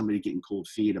 if it's somebody getting cold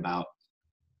feet about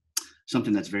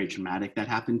something that's very traumatic that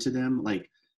happened to them, like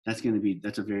that's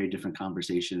a very different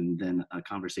conversation than a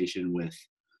conversation with,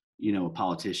 a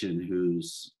politician who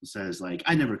says like,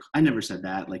 I never said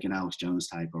that, like an Alex Jones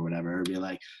type or whatever, or be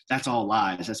like, that's all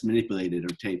lies, that's manipulated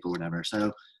or tape or whatever.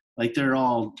 So like they're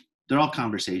all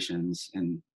conversations,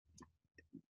 and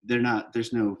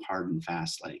there's no hard and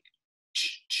fast like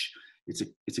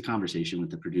it's a conversation with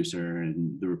the producer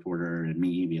and the reporter and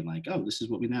me being like, oh, this is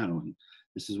what we know and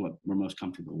this is what we're most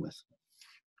comfortable with.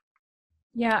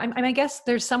 Yeah, I guess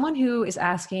there's someone who is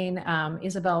asking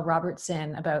Isabel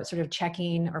Robertson about sort of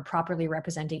checking or properly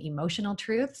representing emotional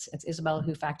truths. It's Isabel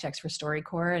who fact checks for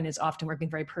StoryCorps and is often working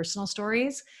very personal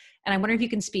stories. And I wonder if you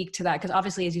can speak to that, because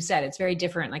obviously, as you said, it's very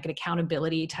different, like an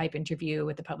accountability type interview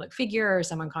with a public figure or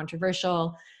someone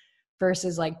controversial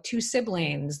versus like two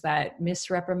siblings that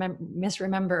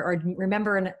misremember or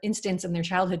remember an instance in their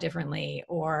childhood differently,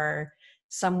 or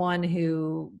someone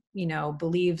who,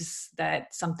 believes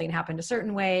that something happened a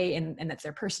certain way and that's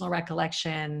their personal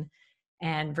recollection,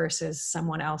 and versus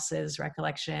someone else's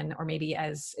recollection, or maybe,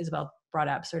 as Isabel brought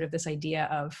up, sort of this idea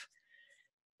of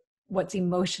what's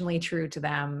emotionally true to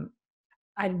them.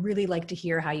 I'd really like to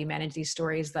hear how you manage these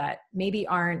stories that maybe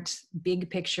aren't big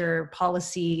picture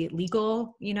policy,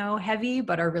 legal, heavy,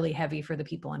 but are really heavy for the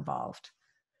people involved.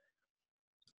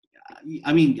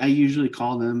 I mean, I usually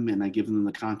call them and I give them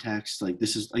the context. Like,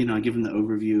 this is, I give them the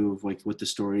overview of like what the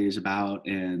story is about,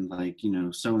 and like,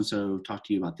 so-and-so talked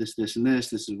to you about this, this, and this.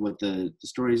 This is what the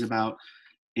story is about.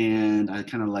 And I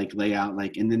kind of like lay out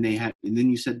like, and then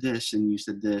you said this and you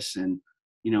said this. And,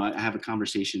 I have a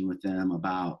conversation with them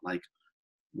about like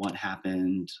what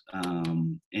happened.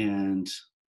 And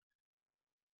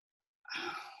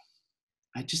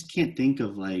I just can't think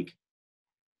of like,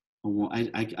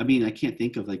 I mean, I can't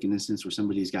think of like an instance where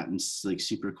somebody's gotten like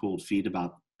super cold feet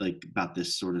about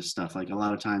this sort of stuff. Like a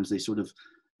lot of times they sort of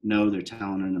know they're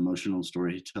telling an emotional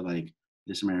story to like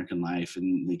This American Life,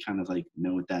 and they kind of like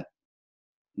know what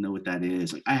that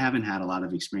is. Like I haven't had a lot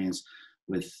of experience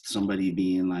with somebody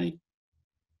being like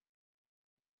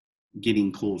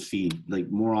getting cold feet. Like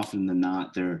more often than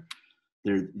not, they're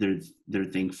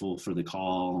thankful for the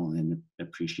call and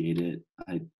appreciate it.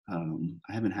 I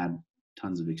haven't had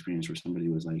tons of experience where somebody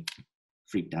was like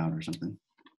freaked out or something.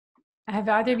 Have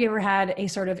either of you ever had a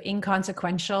sort of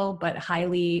inconsequential but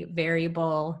highly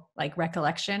variable like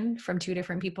recollection from two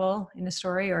different people in a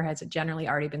story, or has it generally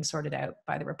already been sorted out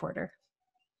by the reporter?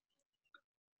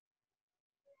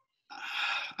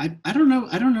 I don't know.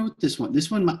 I don't know what this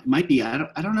one might be. I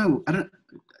don't know. I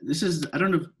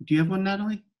don't know. Do you have one,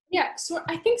 Natalie? Yeah, so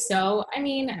I think so. I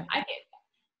mean,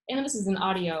 and this is an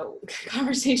audio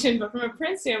conversation, but from a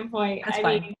print standpoint, That's I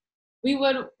fine. mean, we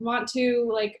would want to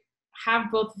like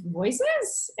have both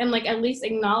voices and like at least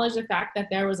acknowledge the fact that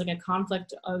there was like a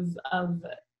conflict of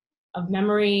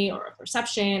memory or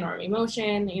perception or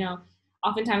emotion. You know,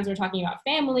 oftentimes we're talking about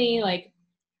family, like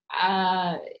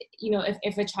you know,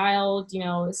 if a child, you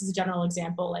know, this is a general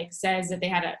example, like says that they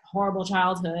had a horrible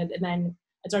childhood, and then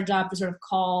it's our job to sort of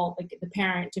call like the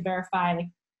parent to verify, like,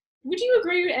 would you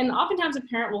agree? And oftentimes a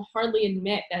parent will hardly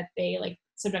admit that they like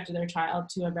subjected their child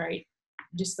to a very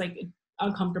just like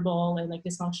uncomfortable and like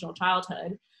dysfunctional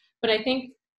childhood. But I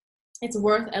think it's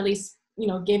worth at least, you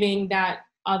know, giving that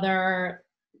other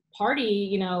party,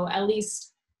 you know, at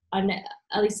least letting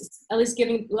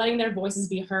their voices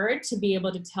be heard to be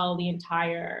able to tell the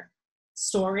entire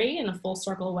story in a full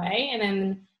circle way. And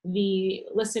then the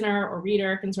listener or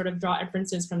reader can sort of draw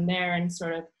inferences from there and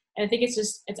sort of, and I think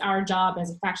it's our job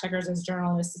as fact checkers, as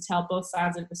journalists, to tell both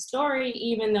sides of the story,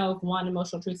 even though if one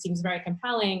emotional truth seems very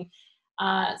compelling,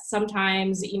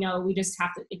 sometimes, you know, we just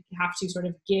have to sort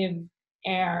of give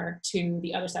air to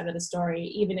the other side of the story,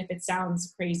 even if it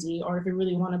sounds crazy or if we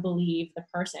really want to believe the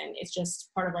person. It's just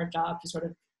part of our job to sort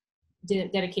of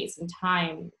dedicate some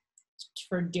time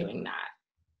for doing that.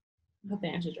 I hope that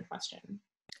answers your question.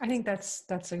 I think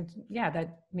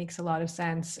that makes a lot of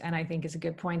sense. And I think it's a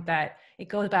good point that it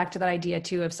goes back to that idea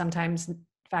too of sometimes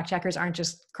fact checkers aren't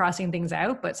just crossing things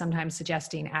out, but sometimes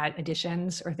suggesting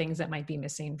additions or things that might be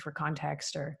missing for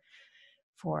context or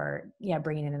for,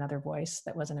 bringing in another voice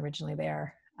that wasn't originally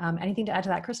there. Anything to add to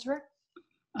that, Christopher?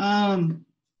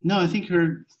 No, I think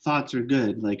her thoughts are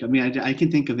good. Like, I mean, I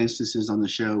can think of instances on the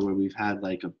show where we've had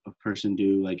like a person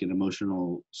do like an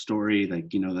emotional story,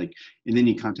 like, you know, like, and then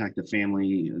you contact the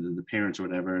family, the parents or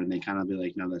whatever, and they kind of be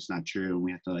like, no, that's not true. And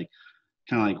we have to like,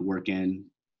 kind of like work in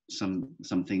some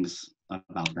things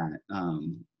about that.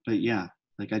 But yeah,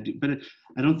 like I do, but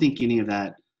I don't think any of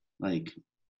that, like,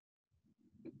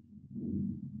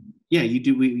 yeah, you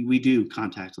do, we do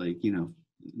contact like, you know,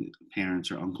 parents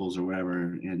or uncles or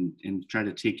whatever, and try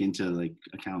to take into like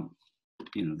account,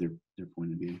 you know, their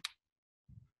point of view.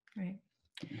 Right.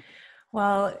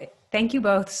 Well, thank you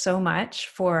both so much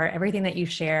for everything that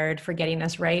you've shared, for getting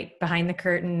us right behind the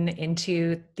curtain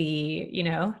into the, you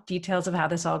know, details of how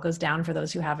this all goes down for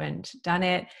those who haven't done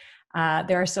it.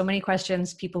 There are so many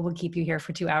questions. People would keep you here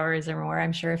for 2 hours or more,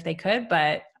 I'm sure, if they could,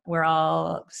 but we're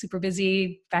all super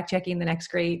busy fact-checking the next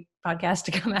great podcast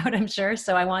to come out, I'm sure.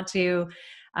 So I want to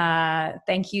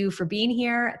thank you for being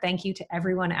here. Thank you to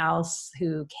everyone else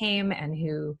who came and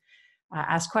who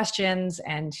asked questions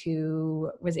and who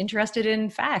was interested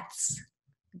in facts.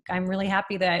 I'm really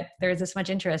happy that there's this much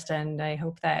interest, and I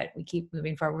hope that we keep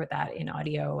moving forward with that in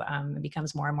audio. It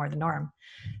becomes more and more the norm.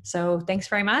 So thanks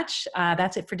very much.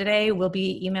 That's it for today. We'll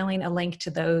be emailing a link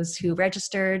to those who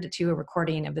registered to a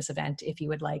recording of this event if you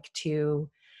would like to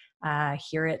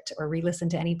hear it or re-listen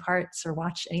to any parts or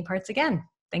watch any parts again.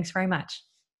 Thanks very much.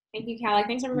 Thank you, Kalli.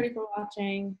 Thanks everybody for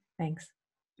watching. Thanks.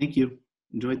 Thank you.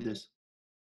 Enjoyed this.